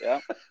 Mahomes. Yeah.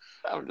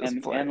 I'm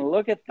just playing. And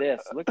look at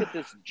this. Look at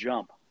this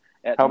jump.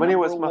 At How many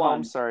number was Mahomes?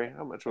 1, Sorry.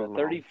 How much was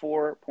Mahomes?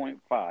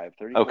 34.5,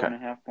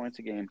 34.5 points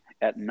a game.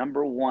 At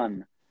number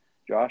 1,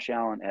 Josh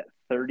Allen at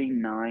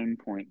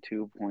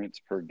 39.2 points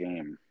per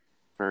game.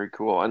 Very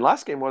cool. And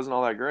last game wasn't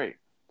all that great.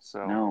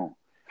 So No.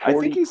 I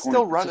think he's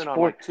still running on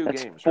like 2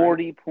 that's games.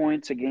 40 right?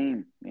 points a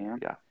game, man.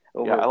 Yeah.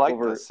 Over, I like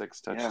the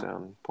 6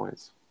 touchdown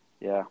points.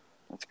 Yeah,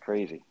 that's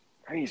crazy.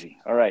 Crazy.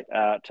 All right,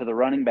 to the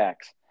running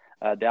backs.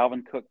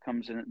 Dalvin Cook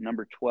comes in at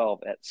number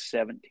 12 at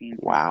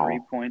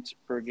 17.3 points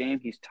per game.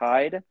 He's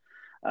tied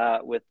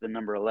with the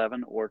number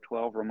 11 or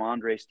 12,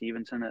 Ramondre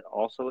Stevenson,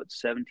 also at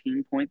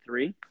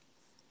 17.3.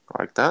 I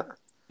like that.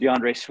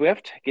 DeAndre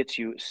Swift gets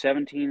you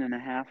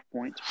 17.5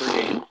 points per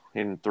game.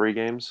 In 3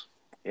 games?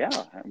 Yeah,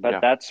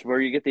 but that's where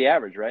you get the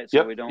average, right?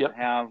 So we don't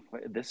have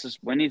 – this is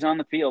when he's on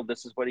the field,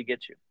 this is what he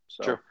gets you.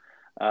 So, sure.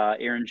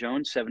 Aaron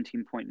Jones,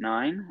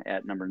 17.9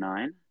 at number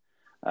 9.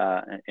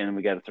 And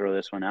we got to throw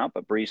this one out,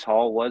 but Breece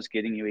Hall was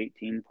getting you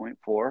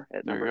 18.4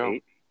 at number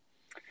 8.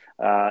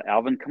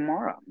 Alvin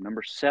Kamara,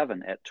 number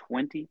 7 at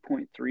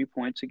 20.3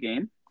 points a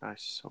game.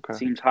 Nice. Okay.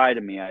 Seems high to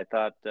me. I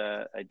thought,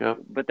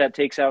 but that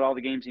takes out all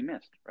the games he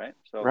missed, right?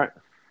 So, right.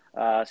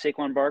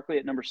 Saquon Barkley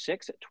at number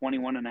 6 at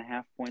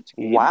 21.5 points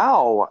a game.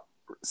 Wow.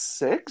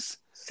 6?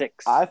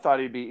 6. I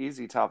thought he'd be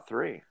easy top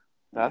 3.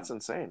 That's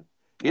insane.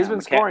 He's been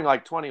scoring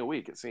like 20 a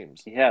week, it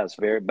seems. He has,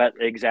 but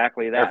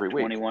exactly that. Every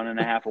week.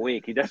 21.5 a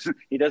week. He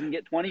doesn't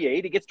get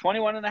 28. He gets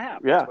 21.5.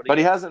 Yeah, but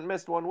he hasn't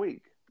missed 1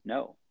 week.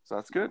 No. So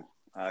that's good.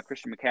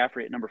 Christian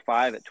McCaffrey at number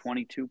 5 at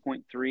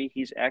 22.3.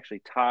 He's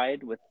actually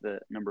tied with the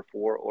number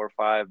 4 or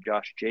 5,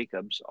 Josh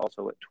Jacobs,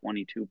 also at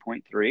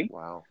 22.3.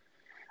 Wow.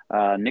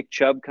 Nick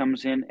Chubb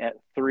comes in at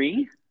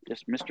 3,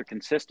 just Mr.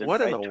 Consistent.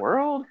 What in the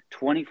world?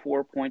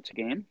 24 points a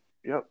game.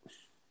 Yep.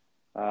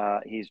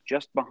 He's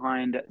just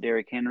behind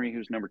Derrick Henry,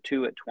 who's number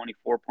 2 at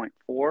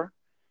 24.4.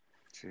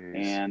 Jeez.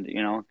 And,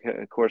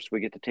 of course, we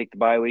get to take the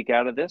bye week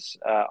out of this.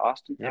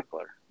 Austin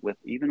Eckler,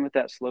 even with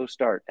that slow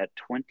start, at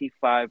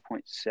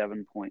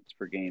 25.7 points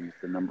per game, is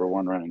the number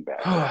 1 running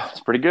back. It's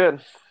pretty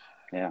good.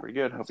 Yeah. Pretty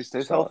good. Hope he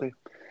stays solid.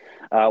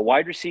 healthy.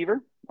 Wide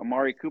receiver,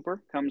 Amari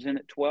Cooper, comes in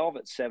at 12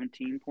 at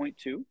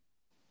 17.2.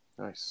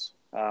 Nice.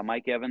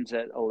 Mike Evans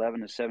at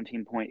 11 is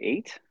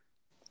 17.8.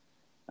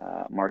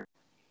 Mark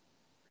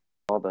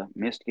all the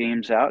missed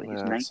games out.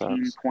 He's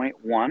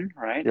 19.1,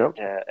 right? Yep.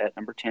 At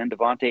number 10.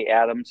 Devontae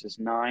Adams is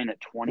 9 at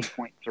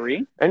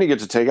 20.3. And you get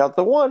to take out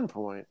the 1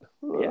 point.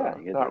 Yeah,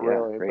 not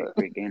really.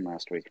 Great game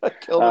last week.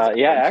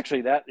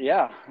 Actually,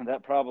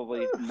 that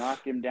probably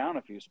knocked him down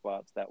a few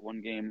spots, that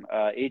one game.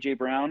 A.J.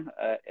 Brown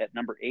at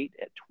number 8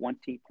 at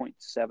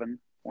 20.7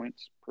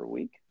 points per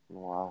week.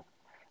 Wow.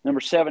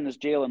 Number 7 is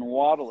Jalen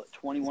Waddle at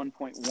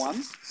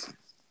 21.1.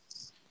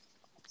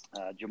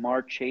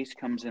 Jamar Chase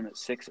comes in at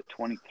 6 at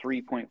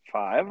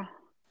 23.5.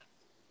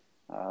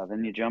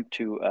 Then you jump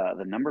to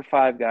the number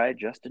 5 guy,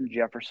 Justin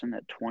Jefferson,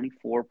 at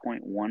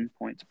 24.1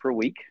 points per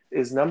week.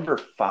 Is number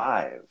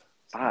 5.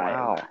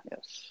 Wow.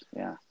 Yes.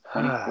 Yeah.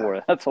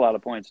 24. That's a lot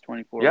of points.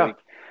 24 a week.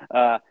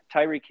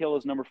 Tyreek Hill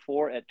is number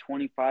 4 at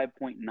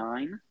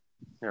 25.9.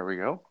 There we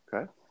go.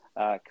 Okay.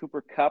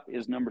 Cooper Kupp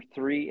is number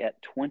 3 at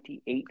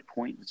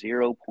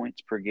 28.0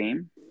 points per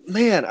game.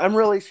 Man, I'm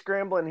really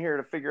scrambling here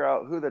to figure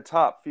out who the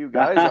top few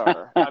guys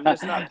are. I'm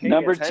just not paying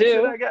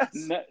attention, I guess.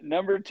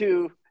 Number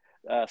 2,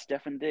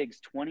 Stefan Diggs,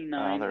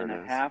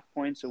 29.5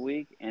 points a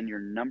week. And your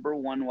number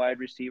 1 wide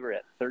receiver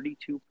at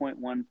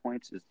 32.1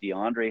 points is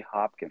DeAndre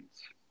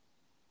Hopkins.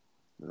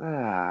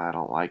 I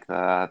don't like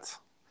that.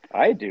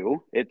 I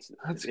do. It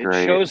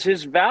great. Shows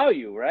his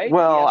value, right?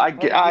 Well,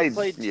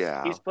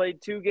 he's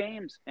played 2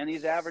 games and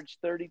he's averaged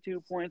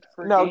 32 points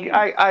per game. No,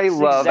 I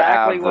love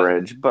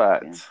average,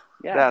 but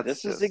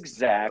this is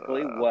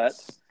exactly what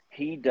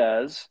he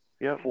does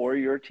for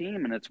your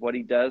team, and it's what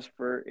he does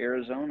for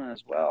Arizona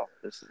as well.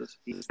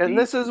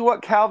 This is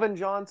what Calvin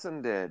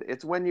Johnson did.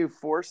 It's when you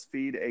force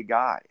feed a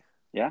guy.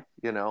 Yeah,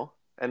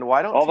 And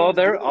why don't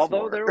there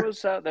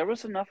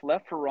was enough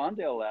left for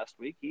Rondale last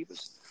week. He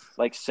was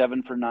like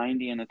 7 for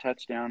 90 and a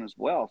touchdown as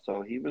well.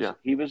 So he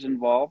was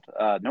involved.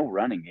 No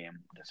running game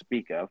to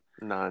speak of.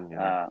 None.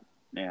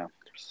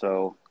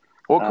 So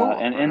Well, cool.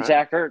 And All right.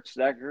 Zach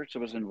Ertz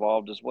was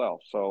involved as well.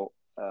 So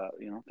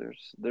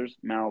there's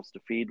mouths to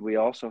feed. We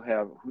also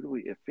have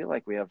I feel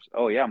like we have.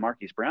 Oh yeah,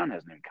 Marquise Brown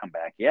hasn't even come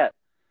back yet.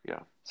 Yeah.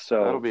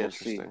 So That'll be we'll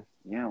interesting. see.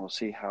 Yeah, we'll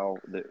see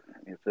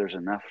if there's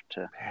enough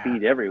to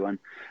feed everyone.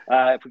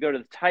 If we go to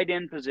the tight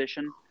end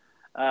position,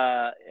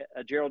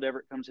 Gerald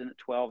Everett comes in at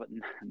 12 at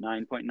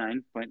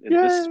 9.9.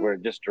 This is where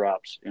it just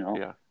drops.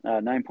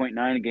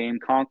 9.9 a game.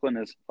 Conklin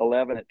is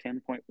 11 at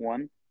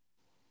 10.1.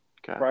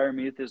 Okay.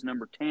 Fryermuth is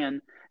number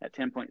 10 at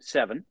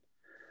 10.7.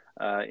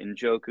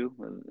 Njoku,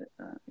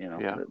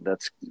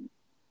 that's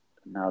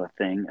not a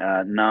thing.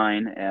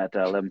 9 at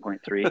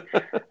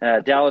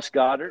 11.3. Dallas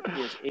Goedert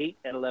is 8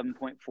 at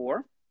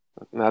 11.4.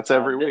 That's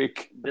every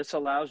week. This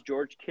allows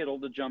George Kittle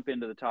to jump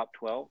into the top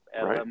 12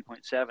 at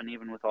 11.7,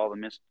 even with all the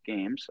missed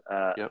games.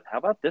 How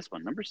about this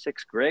one? Number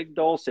 6, Greg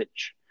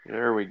Dulcich.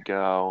 There we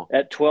go.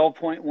 At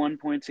 12.1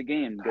 points a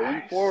game.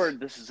 Going forward,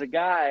 this is a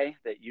guy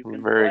that you can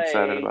I'm very play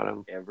excited about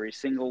him. every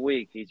single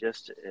week.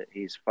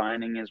 He's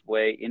finding his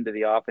way into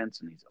the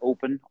offense, and he's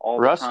open all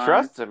the time. Russ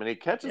trusts him, and he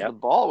catches the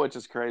ball, which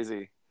is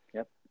crazy.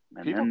 Yep.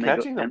 And people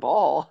catching the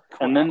ball.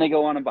 And then they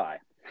go on a bye.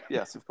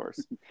 Yes, of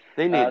course.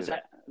 They need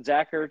it.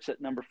 Zach Ertz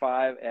at number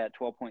 5 at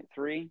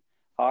 12.3.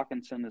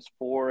 Hawkinson is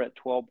 4 at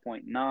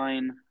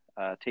 12.9.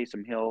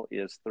 Taysom Hill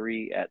is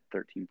 3 at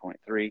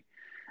 13.3.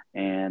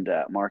 And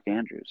Mark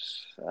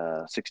Andrews,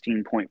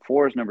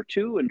 16.4 is number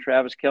 2. And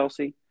Travis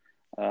Kelce,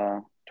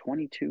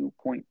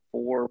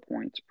 22.4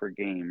 points per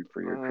game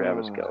for your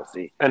Travis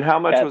Kelce. And how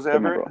much was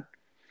Everett?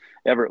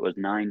 Everett was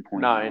 9.9.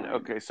 9.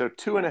 Okay, so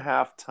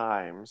 2.5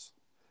 times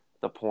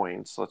the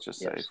points, let's just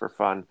say, for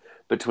fun,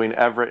 between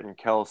Everett and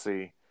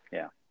Kelce.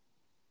 Yeah.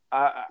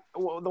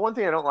 Well, the one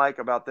thing I don't like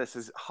about this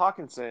is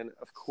Hawkinson,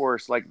 of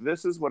course, like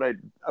this is what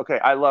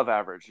I love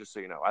average, just so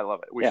you know. I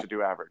love it. We should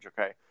do average,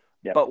 okay?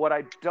 Yep. But what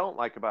I don't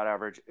like about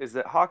average is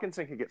that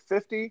Hawkinson can get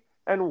 50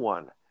 and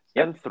 1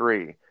 and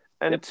 3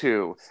 and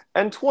 2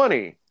 and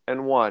 20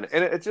 and 1.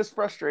 And it's just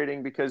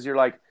frustrating because you're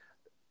like,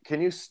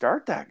 can you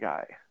start that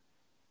guy?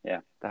 Yeah.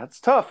 That's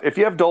tough. If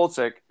you have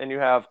Dulcich and you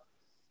have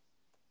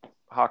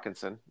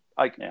Hawkinson,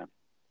 are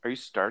you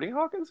starting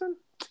Hawkinson?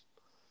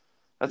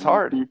 That's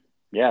hard.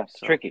 Yeah, it's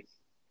tricky.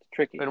 It's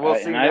tricky. And we'll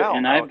see now.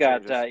 And I've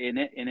got in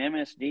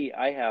MSD,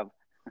 I have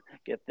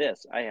get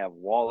this. I have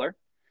Waller,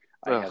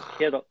 I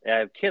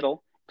have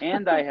Kittle,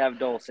 and I have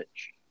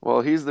Dulcich.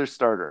 Well, he's their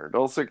starter.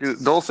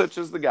 Dulcich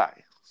is the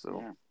guy.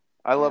 So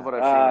I love what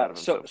I've seen out of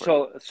him so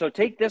far. So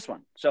take this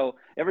one. So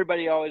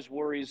everybody always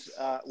worries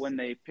when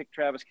they pick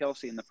Travis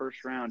Kelce in the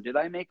first round. Did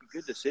I make a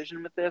good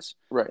decision with this?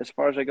 Right. As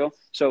far as I go.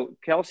 So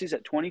Kelce's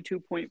at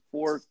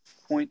 22.4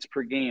 points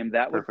per game.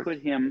 That would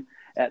put him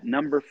at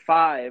number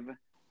 5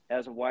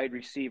 as a wide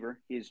receiver.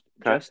 He's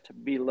just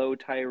below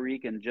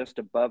Tyreek and just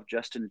above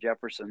Justin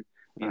Jefferson.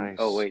 Nice.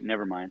 Oh, wait,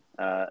 never mind.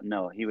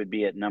 No, he would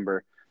be at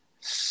number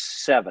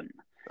 7.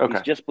 Okay.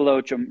 He's just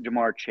below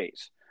Jamar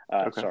Chase.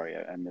 Sorry,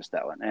 I missed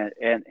that one.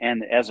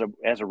 And as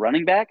a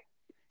running back,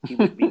 he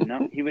would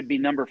be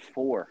number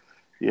 4.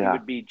 Yeah. He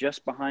would be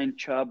just behind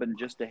Chubb and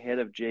just ahead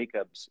of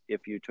Jacobs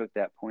if you took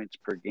that points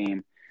per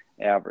game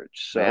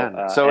average.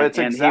 So it's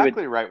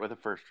exactly right with a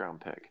first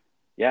round pick.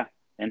 Yeah,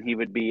 and he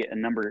would be the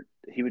number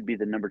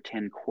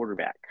 10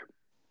 quarterback.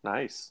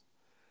 Nice.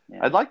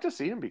 Yeah. I'd like to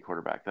see him be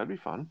quarterback. That'd be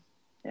fun.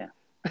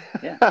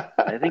 Yeah,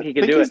 I think he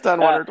could do it. He's done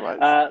one or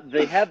twice.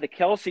 They had the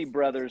Kelce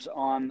brothers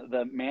on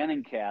the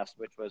Manning cast,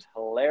 which was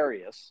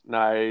hilarious.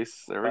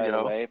 Nice. There we go. By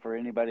the way, for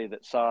anybody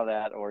that saw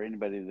that or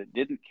anybody that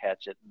didn't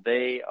catch it,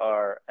 they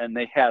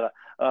had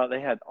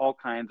all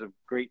kinds of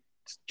great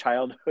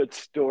childhood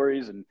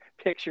stories and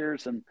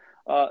pictures, and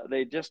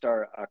they just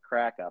are a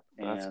crack up.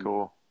 That's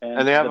cool.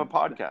 And they have a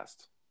podcast.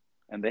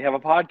 And they have a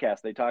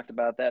podcast. They talked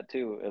about that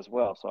too as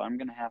well. So I'm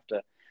going to have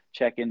to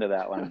check into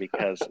that one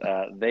because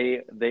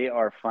they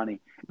are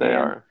funny. They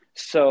are.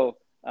 So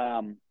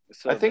I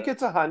think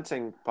it's a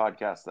hunting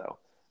podcast though.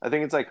 I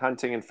think it's like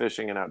hunting and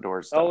fishing and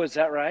outdoors stuff. Oh, is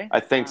that right? I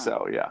think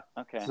so. Yeah.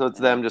 Okay. So it's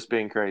them just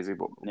being crazy.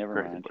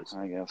 Never mind. Boys.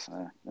 I guess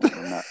I'm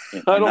not.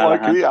 I don't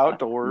like the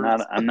outdoors.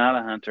 I'm not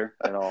a hunter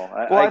at all.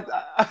 I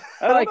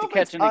like to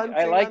catch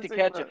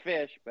a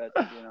fish, but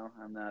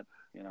I'm not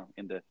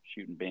into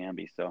shooting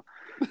Bambi. So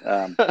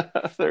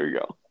there you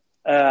go.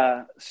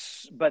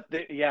 But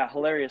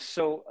hilarious.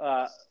 So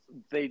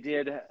they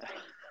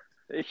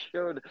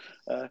showed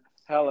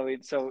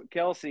Halloween. So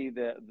Kelce,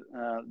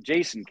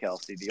 Jason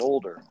Kelce, the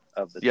older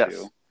of the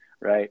two,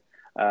 right,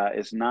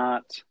 is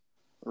not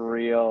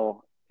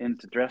real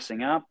into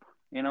dressing up,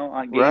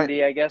 on game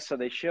day, I guess. So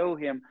they show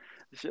him.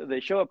 So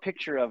they show a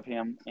picture of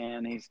him,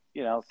 and he's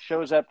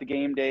shows up to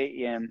game day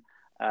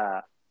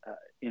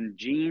in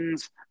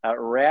jeans, a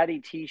ratty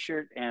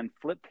T-shirt, and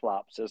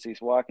flip-flops as he's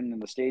walking in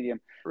the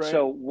stadium. Right.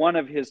 So one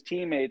of his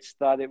teammates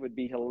thought it would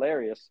be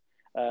hilarious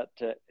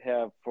to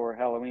have for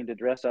Halloween to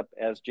dress up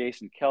as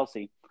Jason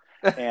Kelce.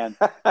 And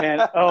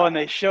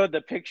they showed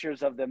the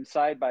pictures of them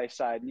side by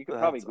side, and you could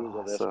probably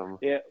Google awesome.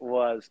 This. It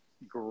was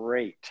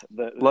great.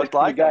 The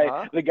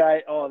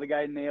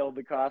guy nailed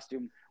the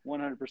costume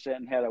 100%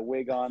 and had a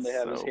wig on. They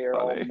had his hair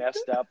all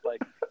messed up.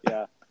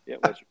 It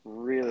was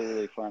really,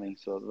 really funny.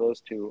 So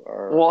those two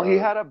are. Well, he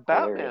had a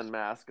hilarious. Batman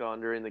mask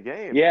on during the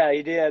game. Yeah,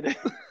 he did.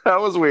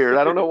 That was weird.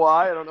 I don't know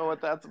why. I don't know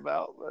what that's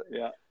about. But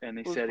Yeah, and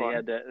he it was said he fun.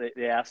 had to.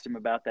 They asked him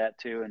about that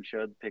too, and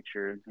showed the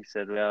picture. And he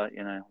said, "Well,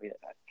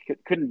 we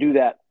couldn't do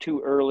that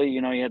too early.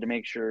 You had to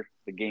make sure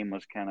the game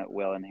was kind of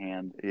well in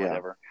hand, Yeah.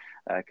 whatever,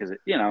 because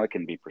it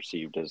can be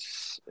perceived as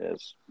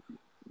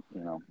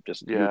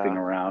just goofing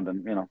around,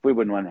 and we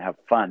wouldn't want to have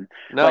fun.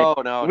 No,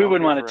 we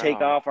wouldn't want goof to take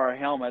around. off our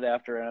helmet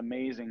after an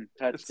amazing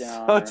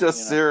touchdown. It's such a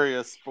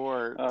serious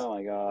sport. Oh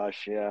my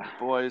gosh, yeah.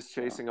 Boys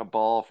chasing a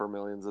ball for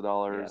millions of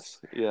dollars.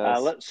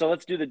 Yes.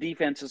 Let's do the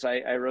defenses.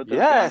 I wrote those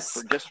down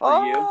just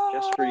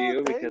for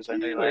you, because I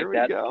know you like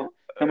that. Go.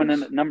 Coming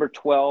in at number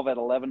 12 at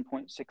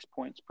 11.6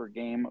 points per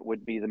game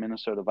would be the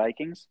Minnesota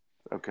Vikings.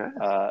 Okay.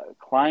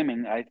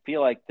 Climbing, I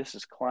feel like this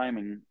is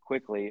climbing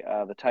quickly.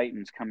 The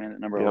Titans come in at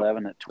number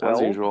 11 at 12.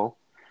 As usual.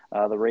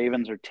 The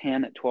Ravens are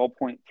 10 at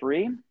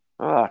 12.3.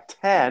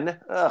 10?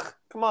 Ugh,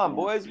 come on,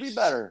 boys, be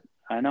better.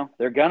 I know.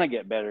 They're going to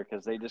get better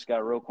because they just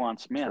got Roquan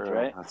Smith,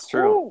 right? That's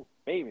true. Ooh,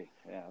 baby.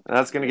 Yeah.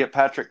 That's going to get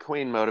Patrick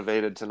Queen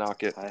motivated to not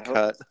get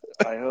cut.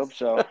 I hope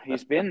so.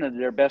 He's been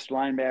their best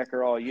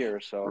linebacker all year,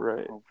 so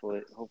right.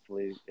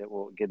 hopefully it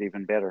will get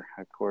even better.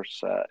 Of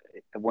course,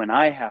 when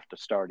I have to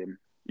start him.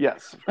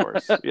 Yes, of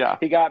course. Yeah.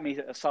 He got me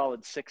a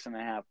solid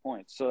 6.5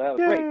 points, so that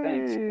was great.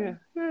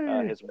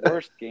 Thanks. His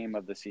worst game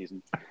of the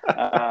season,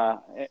 and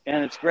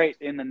it's great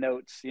in the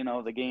notes.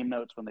 The game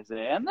notes when they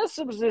say, "And this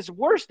was his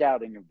worst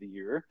outing of the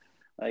year."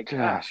 Like,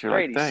 gosh,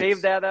 great. He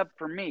saved that up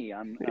for me.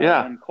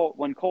 When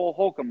Cole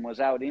Holcomb was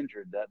out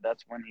injured,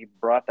 that's when he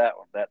brought that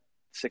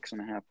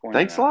 6.5 points.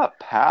 Thanks a lot,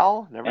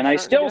 pal. And I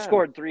still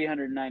scored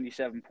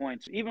 397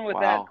 points, even with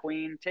that.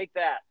 Queen, take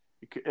that.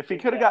 If he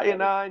could have got you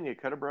 9, you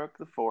could have broke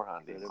the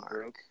 400. Could have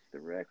broke the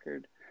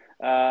record.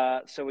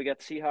 So we got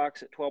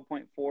Seahawks at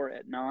 12.4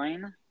 at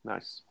 9.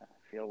 Nice. I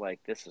feel like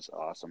this is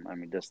awesome. I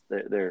mean, just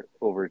they're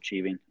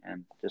overachieving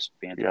and just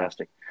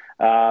fantastic.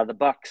 Yeah. The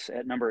Bucks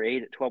at number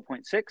 8 at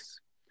 12.6.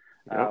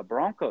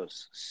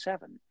 Broncos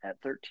 7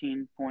 at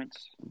 13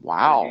 points.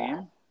 Wow. Per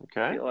game.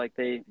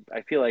 Okay.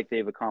 I feel like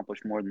they've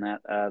accomplished more than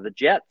that. The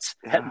Jets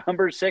at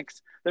number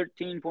 6,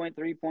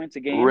 13.3 points a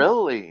game.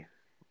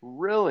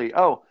 Really?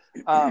 Oh,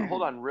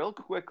 hold on real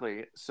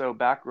quickly. So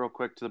back real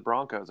quick to the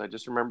Broncos. I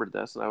just remembered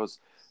this, and I was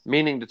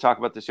meaning to talk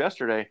about this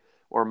yesterday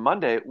or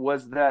Monday,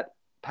 was that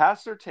Pat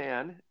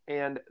Surtain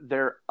and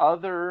their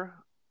other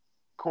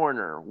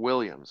corner,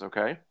 Williams,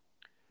 okay?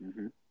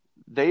 Mm-hmm.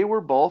 They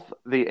were both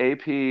the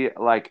AP,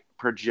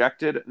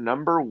 projected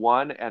number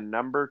 1 and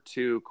number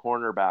 2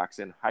 cornerbacks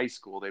in high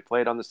school. They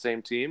played on the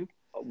same team.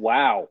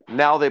 Wow.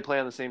 Now they play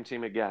on the same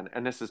team again,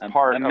 and this is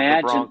part of the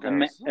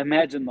Broncos.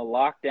 Imagine the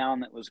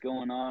lockdown that was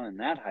going on in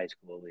that high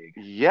school league.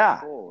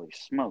 Yeah. Holy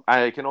smoke.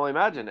 I can only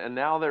imagine. And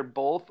now they're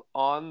both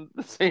on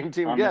the same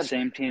team again. On the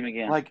same team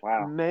again.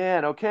 Wow.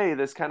 Man, okay,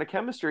 this kind of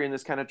chemistry and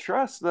this kind of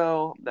trust,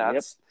 though,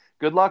 that's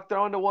good luck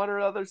throwing to one or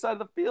the other side of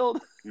the field.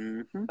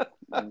 Mm-hmm.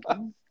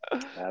 Mm-hmm.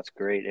 That's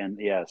great. And,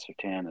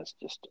 Surtain is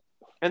just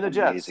and the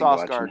Jets,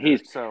 Sauce Gardner.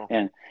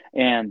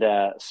 And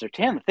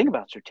Surtain, the thing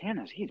about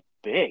Surtain is he's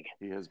big.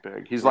 He is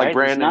big. He's like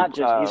Brandon.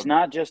 He's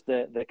not just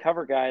the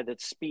cover guy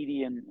that's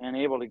speedy and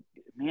able to.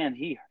 Man,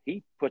 he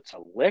puts a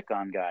lick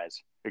on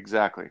guys.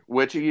 Exactly,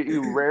 which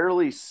you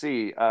rarely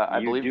see.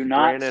 I believe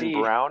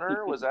Brandon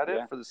Browner was that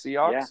it for the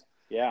Seahawks.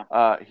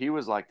 Yeah. He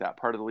was like that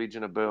part of the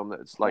Legion of Boom.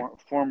 That's like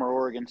former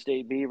Oregon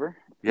State Beaver.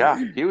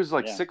 Yeah, he was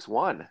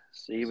 6'1".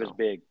 So he was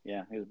big.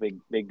 Yeah, he was a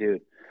big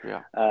dude.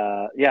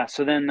 Yeah.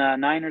 So then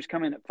Niners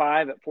come in at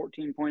 5 at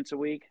 14 points a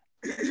week.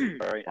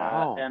 Sorry.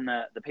 Wow. And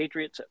the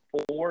Patriots at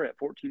 4 at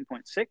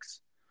 14.6.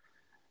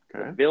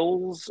 Okay. The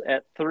Bills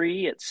at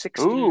 3 at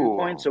 16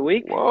 points a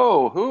week.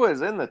 Whoa, who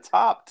is in the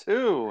top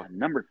 2?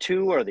 Number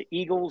 2 are the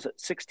Eagles at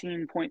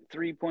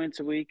 16.3 points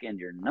a week, and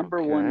your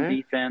number 1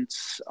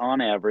 defense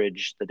on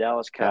average, the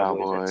Dallas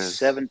Cowboys.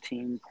 At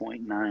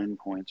 17.9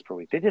 points per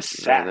week. They just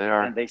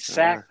sack. They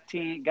sack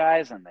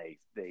guys, and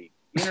they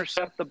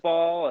intercept the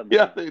ball, and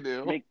they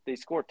do. They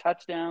score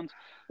touchdowns.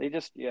 They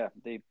just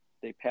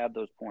they pad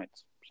those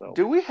points. So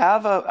do we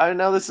have I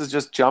know this is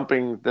just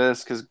jumping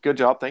this because good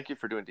job. Thank you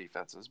for doing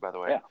defenses, by the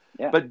way.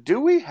 Yeah. But do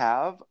we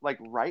have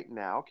right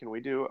now? Can we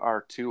do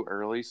our 2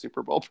 early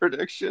Super Bowl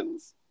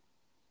predictions?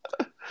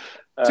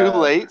 Too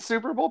late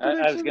Super Bowl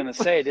predictions. I was going to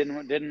say, didn't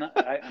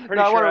I'm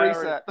pretty sure I want to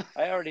reset.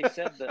 I already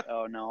said that.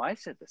 Oh no, I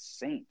said the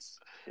Saints,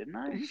 didn't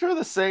I? Are you sure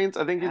the Saints?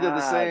 I think you did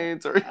the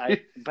Saints.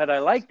 But I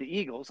like the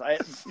Eagles.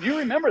 You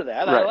remember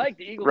that? Right. I like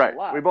the Eagles a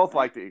lot. We both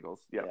like the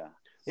Eagles. Yeah.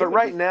 But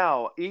right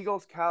now,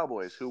 Eagles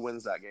Cowboys. Who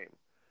wins that game?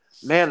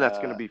 Man, that's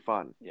going to be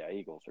fun. Yeah,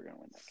 Eagles are going to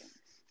win that game.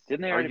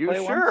 Didn't they already play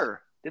once? Are you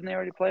sure? Didn't they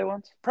already play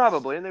once?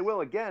 Probably, and they will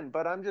again.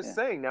 But I'm just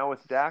saying now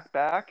with Dak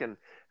back and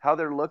how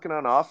they're looking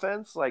on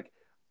offense,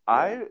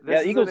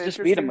 Eagles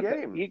just beat them.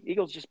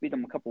 Eagles just beat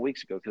them a couple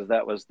weeks ago because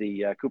that was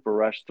the Cooper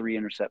Rush 3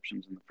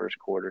 interceptions in the first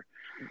quarter.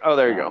 Oh,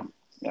 there you go.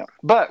 Yeah.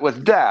 But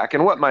with Dak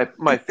and what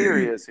my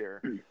theory is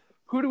here,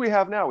 who do we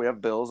have now? We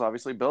have Bills.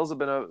 Obviously, Bills have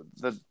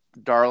been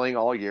darling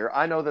all year.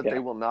 I know that Yeah. they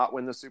will not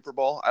win the Super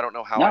Bowl. I don't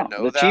know how No, I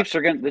know the that. Chiefs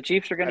are gonna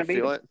I beat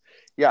feel them. it.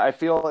 Yeah, I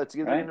feel it's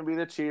either Right? going to be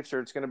the Chiefs or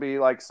it's going to be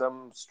like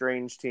some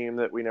strange team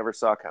that we never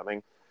saw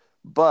coming.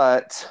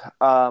 But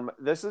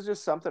this is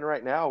just something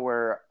right now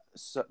where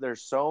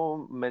there's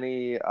so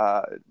many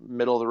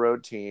middle of the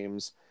road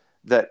teams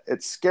that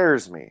it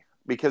scares me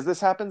because this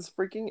happens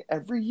freaking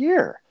every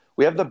year.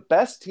 We have the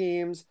best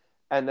teams,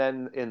 and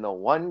then in the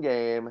one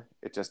game,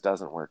 it just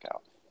doesn't work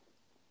out.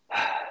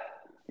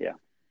 Yeah.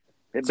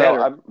 It So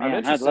better. I'm Man,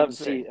 interested to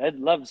see. I'd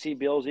love to see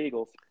Bills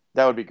Eagles.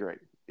 That would be great.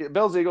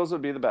 Bills Eagles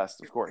would be the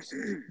best, of course.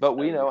 But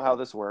we That would know be how fun.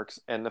 this works,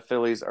 and the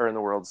Phillies are in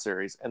the World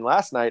Series. And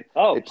last night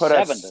Oh, they put a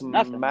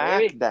 7-0,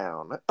 baby.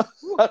 smackdown.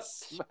 Woo. A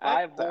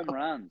 5 home smackdown.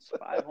 runs.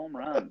 5 home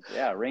runs.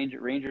 Yeah,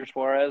 Rangers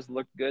Suarez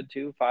looked good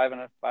too. 5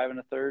 and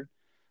a third.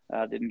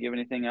 Didn't give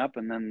anything up,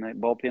 and then the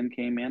bullpen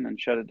came in and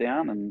shut it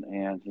down.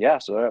 And yeah,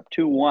 so they're up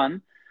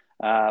 2-1.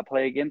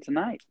 Play again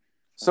tonight.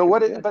 So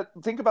but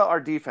think about our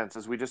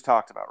defenses we just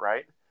talked about,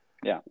 right?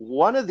 Yeah.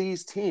 One of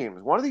these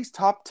teams, one of these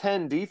top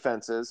 10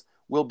 defenses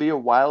will be a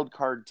wild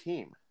card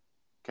team.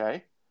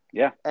 Okay?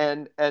 Yeah.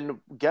 And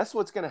guess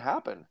what's going to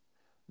happen?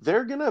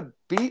 They're going to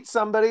beat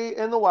somebody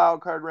in the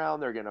wild card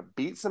round. They're going to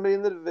beat somebody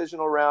in the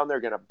divisional round.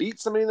 They're going to beat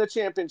somebody in the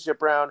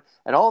championship round.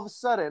 And all of a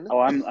sudden, Oh,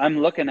 I'm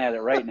looking at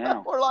it right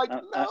now. we're like,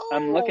 no.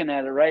 I'm looking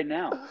at it right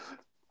now.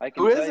 I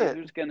can Who tell is you it?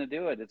 who's going to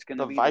do it. It's going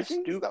to The be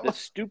Vikings? the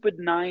stupid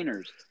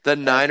Niners. The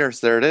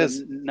Niners, there it is.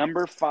 The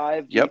number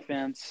 5 Yep.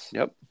 defense.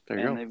 Yep, there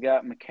you and go. they've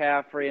got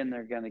McCaffrey, and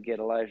they're going to get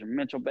Elijah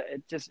Mitchell. But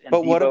it just and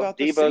But what about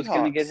the Debo's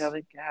going to Seahawks? get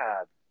healthy.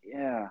 God,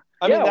 yeah.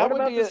 I mean, that what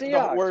would about be the the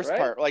Seahawks, worst right?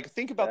 part. Like,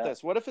 think about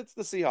this. What if it's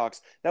the Seahawks?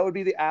 That would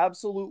be the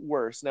absolute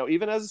worst. Now,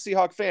 even as a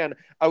Seahawk fan,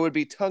 I would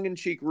be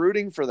tongue-in-cheek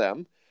rooting for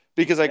them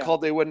because I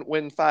called they wouldn't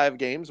win 5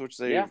 games, which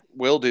they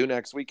will do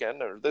next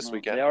weekend or this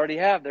weekend. They already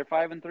have. They're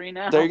 5-3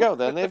 now. There you go.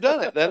 Then they've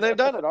done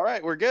it. All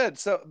right, we're good.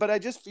 So, but I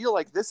just feel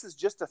like this is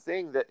just a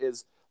thing that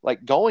is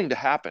like going to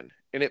happen,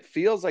 and it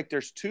feels like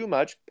there's too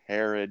much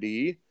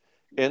parity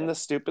in the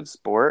stupid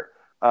sport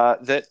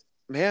that.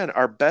 Man,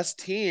 our best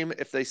team,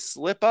 if they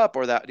slip up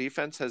or that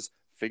defense has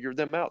figured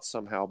them out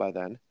somehow by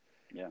then,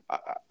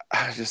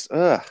 I just,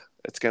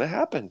 it's going to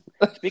happen.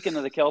 Speaking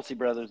of the Kelsey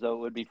brothers, though, it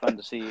would be fun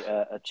to see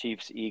a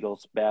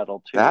Chiefs-Eagles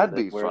battle, too. That'd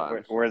be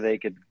fun. Where they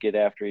could get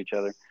after each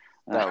other.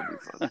 That would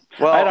be fun.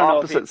 Well, I don't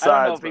know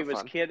if he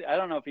was kidding. I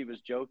don't know if he was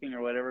joking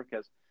or whatever,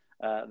 because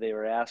they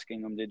were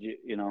asking him,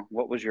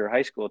 what was your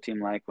high school team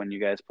like when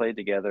you guys played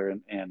together?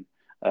 And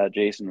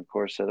Jason, of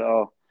course, said,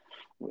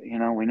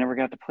 we never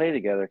got to play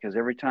together because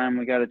every time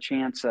we got a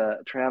chance,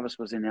 Travis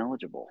was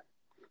ineligible.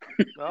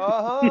 So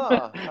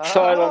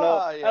I don't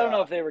know. Yeah. I don't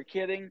know if they were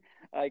kidding.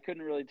 I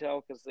couldn't really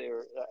tell because they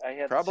were. I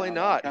had probably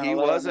not. He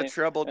was a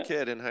troubled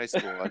kid in high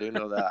school. I do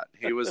know that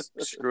he was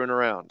screwing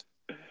around.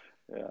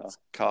 Yeah,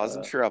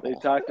 causing trouble. They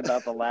talked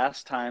about the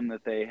last time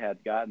that they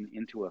had gotten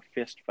into a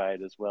fist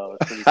fight as well.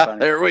 It's pretty funny.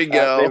 There we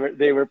go.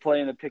 They were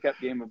playing a pickup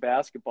game of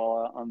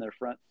basketball on their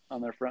front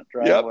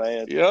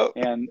driveway.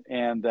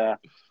 And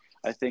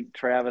I think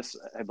Travis,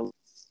 I believe,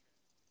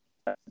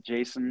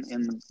 Jason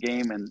in the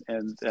game,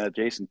 and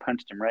Jason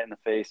punched him right in the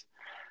face.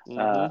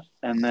 Mm-hmm.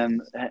 And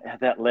then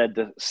that led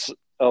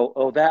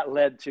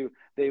to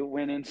they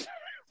went in.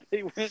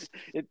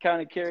 It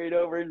kind of carried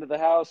over into the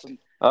house,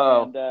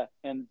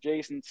 and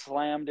Jason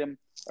slammed him,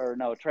 or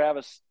no,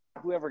 Travis,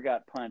 whoever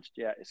got punched,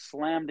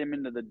 slammed him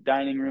into the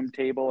dining room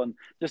table and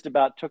just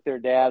about took their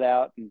dad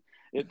out. And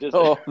it just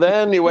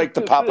then you wake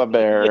the Papa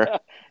Bear.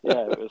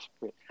 It was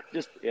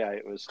just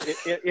it was.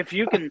 If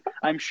you can,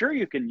 I'm sure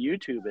you can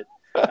YouTube it.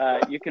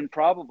 You can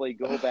probably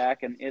go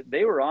back, and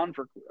they were on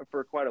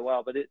for quite a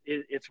while, but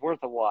it's worth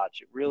a watch.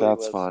 It really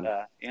was fun.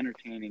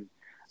 Entertaining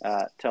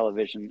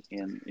television.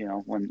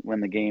 When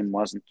the game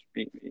wasn't,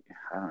 I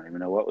don't even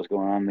know what was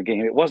going on in the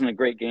game. It wasn't a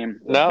great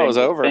game. It was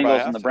over.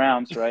 Bengals and the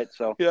Browns, right?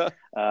 So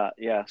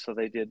yeah. So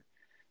they did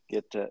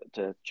get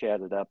to chat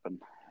it up, and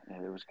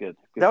it was good.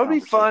 That would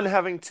be fun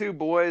having 2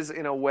 boys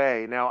in a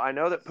way. Now, I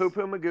know that Poo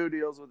Poo Magoo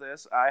deals with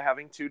this. I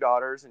having 2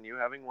 daughters and you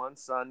having 1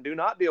 son do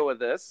not deal with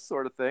this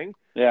sort of thing.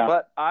 Yeah.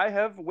 But I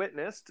have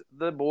witnessed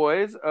the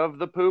boys of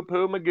the Poo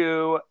Poo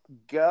Magoo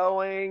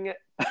going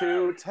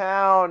to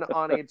town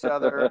on each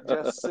other,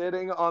 just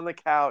sitting on the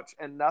couch,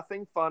 and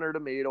nothing funner to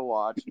me to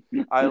watch.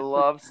 I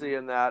love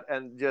seeing that,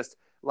 and just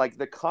like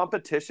the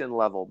competition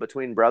level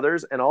between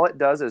brothers, and all it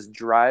does is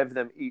drive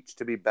them each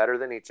to be better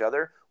than each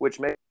other, which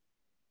makes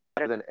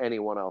better than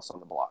anyone else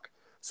on the block.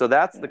 So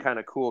that's the kind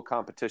of cool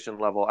competition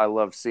level I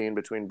love seeing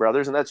between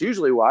brothers, and that's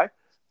usually why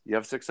you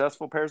have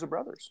successful pairs of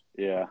brothers.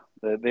 Yeah,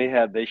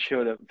 they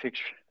showed a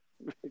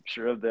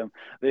picture of them.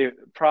 They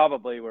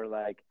probably were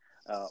like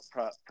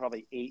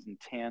probably 8 and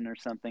 10 or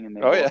something, and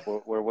they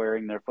were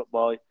wearing their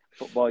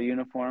football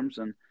uniforms,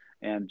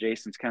 and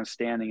Jason's kind of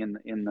standing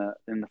in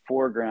the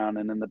foreground,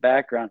 and in the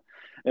background,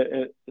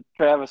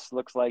 Travis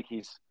looks like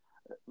he's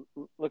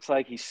looks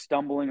like he's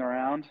stumbling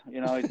around.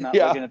 He's not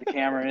Yeah. looking at the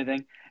camera or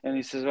anything. And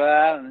he says,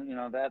 "Well,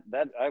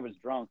 that I was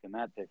drunk in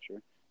that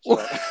picture, so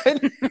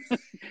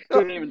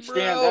couldn't even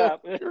stand Bro,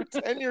 up." You're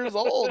 10 years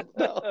old.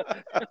 No.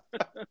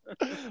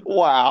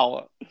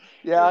 Wow.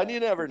 Yeah, and you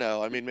never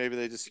know. I mean, maybe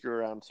they just screw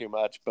around too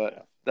much,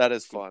 but that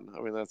is fun.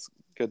 I mean, that's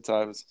good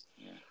times.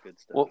 Yeah, good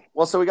stuff.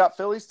 Well, so we got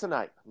Phillies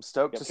tonight. I'm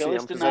stoked to see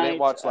them because I didn't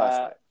watch last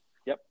night.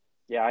 Yep.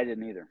 Yeah, I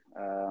didn't either.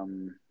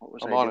 What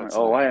was I'm I on doing? it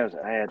Oh, tonight.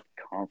 I had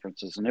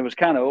conferences, and it was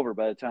kind of over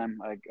by the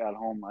time I got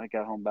home. I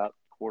got home about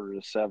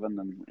 6:45,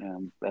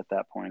 and at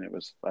that point, it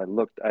was. I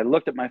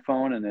looked at my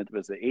phone, and it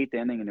was the 8th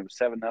inning, and it was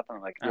 7-0.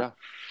 I'm like, Yeah.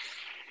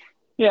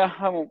 yeah,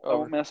 I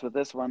won't mess with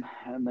this one.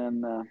 And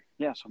then,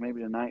 so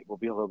maybe tonight will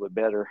be a little bit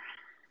better.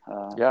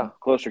 Yeah.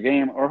 Closer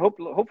game, or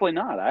hopefully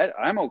not.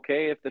 I'm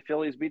okay if the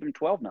Phillies beat them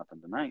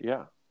 12-0 tonight.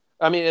 Yeah.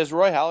 I mean, is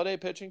Roy Halladay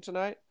pitching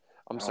tonight?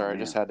 I'm sorry,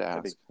 man. I just had to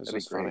ask. That'd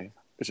be great. Funny.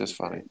 It's just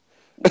funny.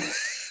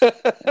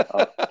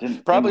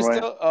 Didn't Probably Roy,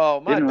 still. Oh,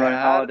 my didn't bad. Roy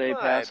Halladay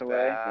my pass away?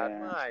 bad. Yeah,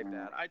 My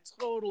bad. I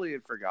totally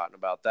had forgotten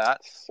about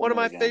that. Son One of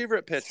my a gun.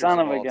 favorite pitchers Son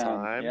of of a all gun.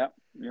 time.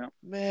 Yep.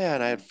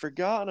 Man, I had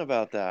forgotten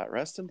about that.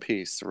 Rest in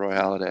peace, Roy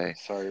Halladay.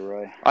 Sorry,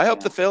 Roy. I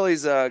hope the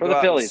Phillies go out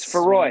and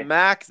for Roy,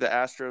 smack the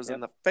Astros in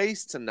the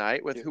face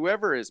tonight with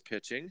whoever is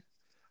pitching.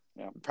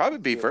 Yeah. Probably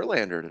be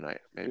Verlander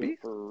tonight, maybe.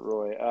 For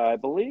Roy, I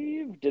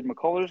believe. Did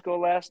McCullers go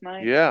last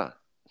night? Yeah.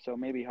 So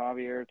maybe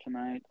Javier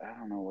tonight. I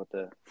don't know what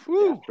the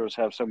Astros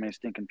have so many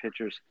stinking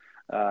pitchers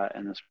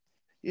in this.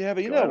 Yeah,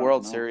 but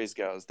World Series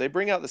goes. They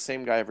bring out the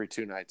same guy every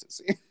 2 nights, it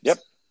seems.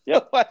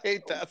 Yep. I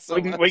hate that so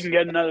much. We can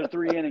get another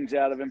 3 innings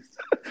out of him.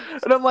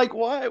 And I'm like,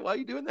 why? Why are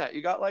you doing that?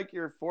 You got like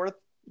your 4th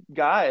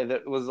guy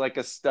that was like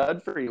a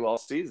stud for you all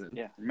season.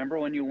 Yeah. Remember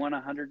when you won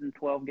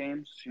 112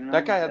 games?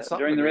 That guy had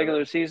something during the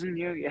regular season.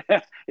 You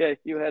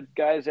had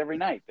guys every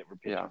night that were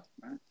pitching. Yeah.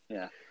 Right?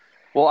 Yeah.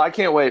 Well, I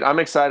can't wait. I'm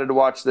excited to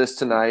watch this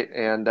tonight,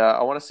 and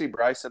I want to see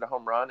Bryce hit a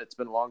home run. It's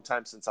been a long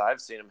time since I've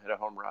seen him hit a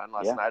home run.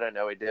 Last night I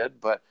know he did,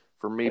 but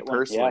for me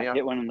personally,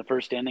 hit one in the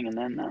first inning, and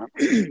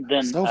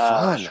then so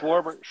fun.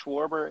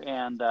 Schwarber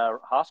and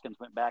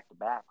Hoskins went back to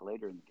back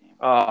later in the game.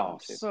 Oh,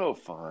 so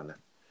fun.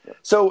 Yep.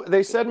 So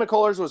they said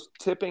McCullers was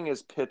tipping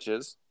his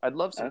pitches. I'd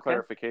love some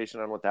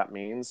clarification on what that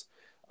means.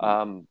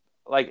 I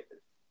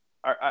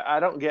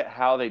don't get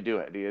how they do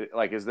it.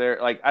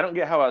 I don't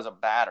get how as a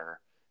batter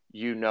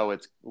you know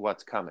it's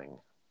what's coming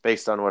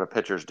based on what a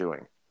pitcher's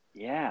doing.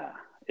 Yeah.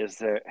 Is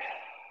there?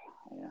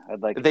 Yeah,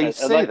 I'd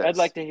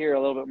like to hear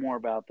a little bit more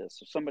about this.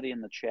 So somebody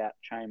in the chat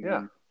chime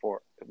in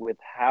with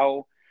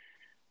how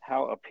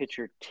a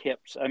pitcher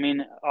tips. I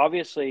mean,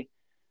 obviously,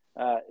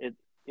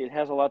 it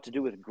has a lot to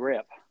do with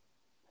grip,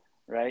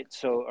 right?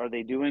 So are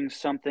they doing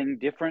something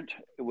different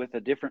with a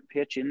different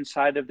pitch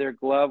inside of their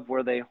glove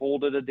where they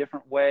hold it a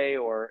different way,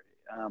 or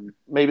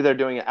maybe they're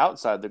doing it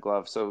outside the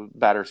glove so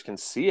batters can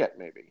see it,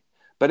 maybe.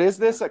 But is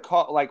this a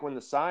call, like when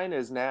the sign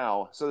is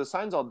now, so the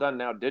sign's all done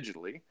now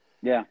digitally.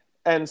 Yeah.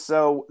 And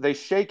so they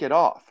shake it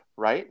off,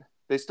 right?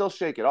 They still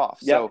shake it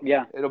off. So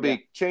it'll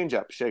be change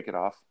up, shake it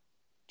off.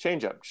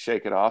 Change up,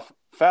 shake it off.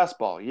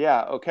 Fastball.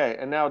 Yeah. Okay.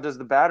 And now does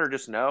the batter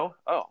just know?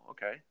 Oh,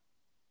 okay.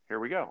 Here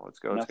we go. Let's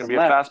go. It's going to be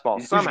a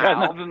fastball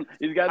somehow.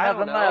 He's got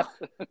nothing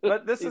left.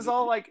 But this is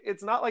all like,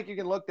 it's not like you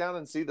can look down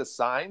and see the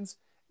signs.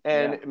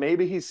 And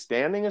maybe he's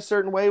standing a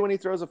certain way when he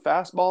throws a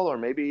fastball, or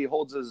maybe he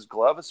holds his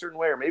glove a certain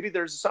way, or maybe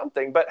there's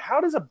something. But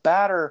how does a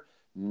batter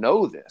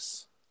know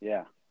this?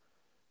 Yeah.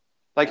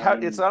 Like how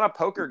it's not a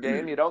poker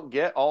game. You don't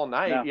get all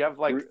night. No. You have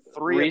like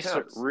 3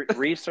 attempts.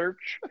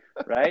 Research,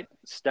 right?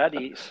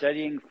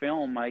 Studying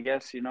film. I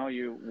guess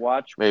you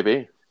watch.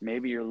 Maybe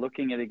you're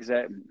looking at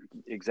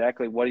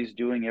exactly what he's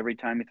doing every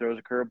time he throws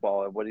a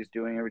curveball, or what he's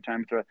doing every time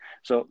he throws.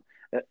 So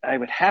I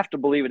would have to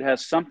believe it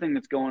has something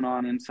that's going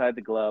on inside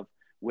the glove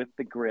with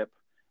the grip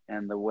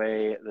and the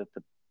way that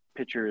the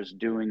pitcher is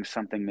doing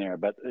something there.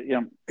 But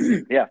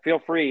feel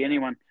free,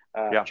 anyone,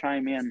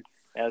 chime in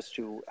as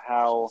to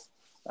how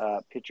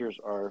pitchers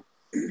are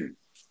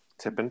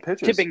tipping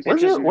pitches.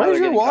 Where's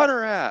your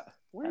water at?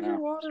 Where's your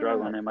water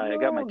struggling at? I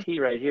got my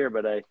tea right here,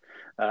 but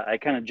I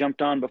kind of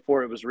jumped on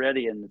before it was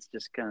ready, and it's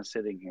just kind of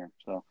sitting here.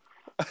 So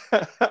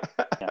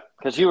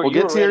because you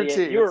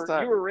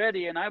were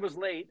ready, and I was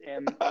late,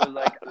 and I was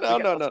like,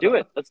 let's do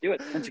it.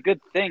 It's a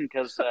good thing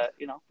because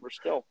we're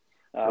still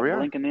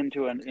blinking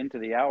into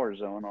the hour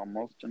zone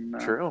almost. And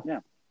true. Yeah.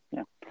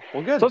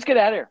 Well, good. So let's get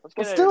out of here.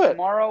 Let's do it.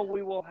 Tomorrow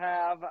we will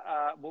have.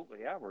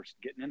 We're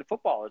getting into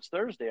football. It's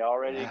Thursday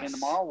already. Yes. Again,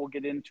 tomorrow we'll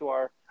get into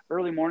our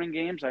early morning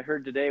games. I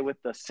heard today with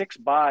the 6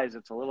 buys,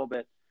 it's a little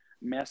bit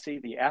messy.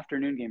 The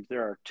afternoon games,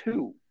 there are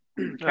 2.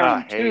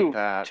 Two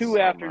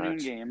afternoon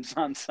games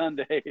on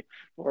Sunday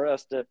for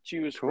us to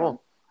choose from.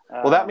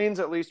 Well, that means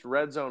at least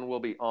Red Zone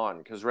will be on,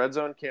 because Red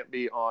Zone can't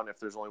be on if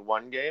there's only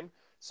one game.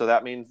 So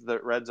that means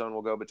that Red Zone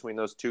will go between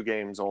those 2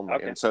 games only.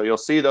 Okay. And so you'll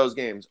see those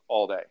games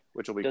all day,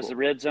 which will be cool. Does the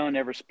Red Zone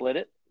ever split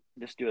it?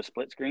 Just do a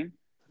split screen?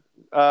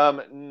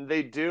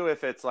 They do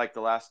if it's like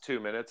the last 2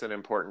 minutes an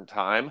important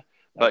time,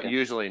 but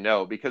usually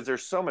no, because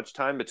there's so much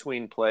time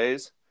between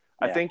plays.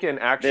 I think in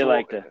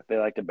actual they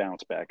like to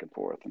bounce back and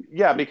forth.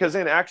 Yeah, because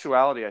in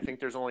actuality, I think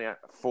there's only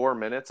 4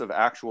 minutes of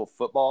actual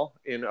football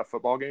in a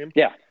football game.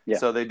 Yeah.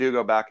 So they do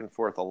go back and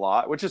forth a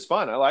lot, which is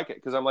fun. I like it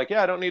because I'm like,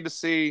 I don't need to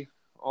see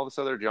all this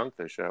other junk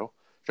they show.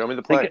 Show me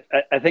the play.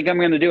 I think I'm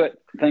going to do it.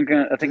 I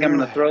think I'm going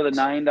to throw the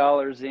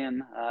 $9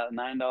 in.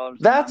 $9.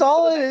 That's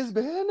all it is,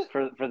 man.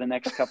 For the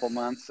next couple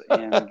months,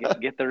 and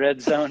get the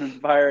red zone and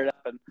fire it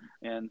up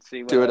and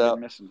see what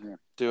I'm missing here.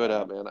 Do it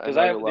up, man. Because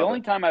the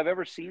only time I've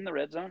ever seen the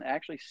red zone,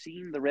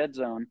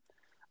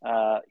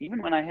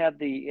 even when I had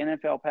the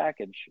NFL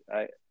package,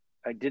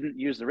 I didn't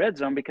use the red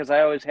zone because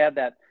I always had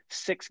that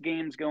 6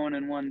 games going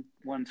in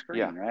one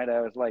screen, right? I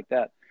was like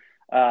that.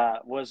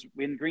 Was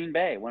in Green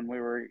Bay when we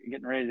were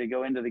getting ready to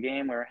go into the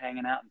game. We were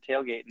hanging out and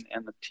tailgating,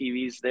 and the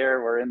TVs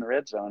there were in the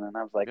red zone. And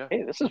I was like,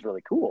 hey, this is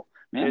really cool.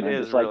 Man, it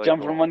is just like really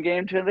jump cool. from one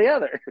game to the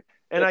other.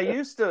 And I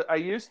used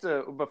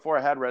to, before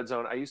I had red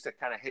zone, I used to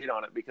kind of hate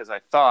on it because I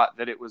thought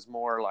that it was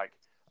more like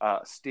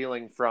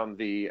stealing from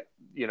the,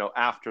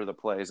 after the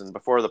plays and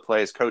before the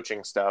plays,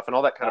 coaching stuff and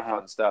all that kind of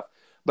fun stuff.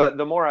 But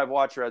the more I've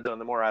watched red zone,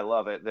 the more I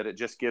love it, that it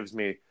just gives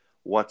me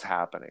what's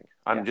happening.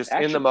 I'm just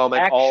in the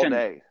moment all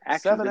day.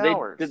 7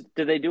 hours.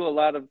 Did they do a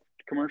lot of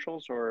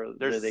commercials, or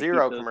there's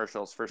 0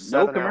 commercials for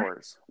 7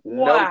 hours?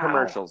 Wow. No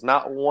commercials,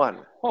 not one.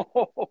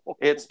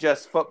 It's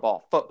just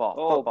football,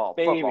 football,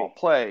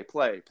 play.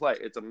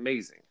 It's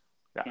amazing.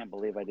 I can't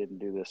believe I didn't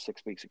do this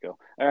 6 weeks ago.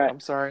 All right. I'm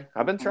sorry.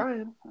 I've been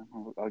trying.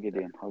 I'll get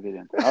in. All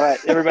right,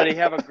 everybody,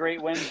 have a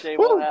great Wednesday.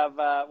 We'll have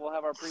our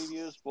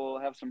previews. We'll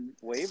have some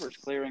waivers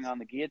clearing on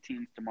the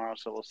guillotines tomorrow,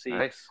 so we'll see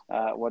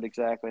what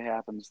exactly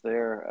happens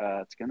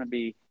there. It's gonna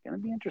be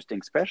interesting,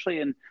 especially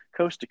in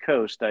coast to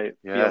coast. I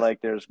feel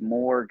like there's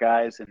more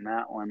guys in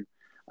that one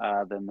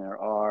than there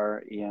are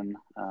in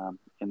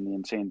the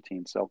Insane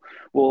Team. So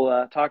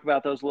we'll talk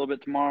about those a little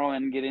bit tomorrow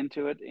and get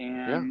into it.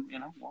 And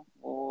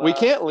we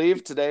can't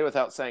leave today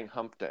without saying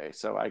Hump Day,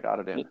 so I got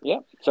it in. Yeah.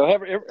 So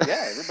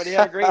everybody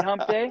have a great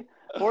Hump Day.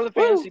 For the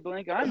Fantasy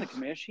Blink, I'm the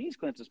commish. He's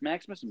Clintus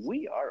Maximus, and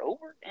we are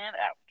over and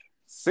out.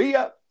 See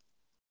ya.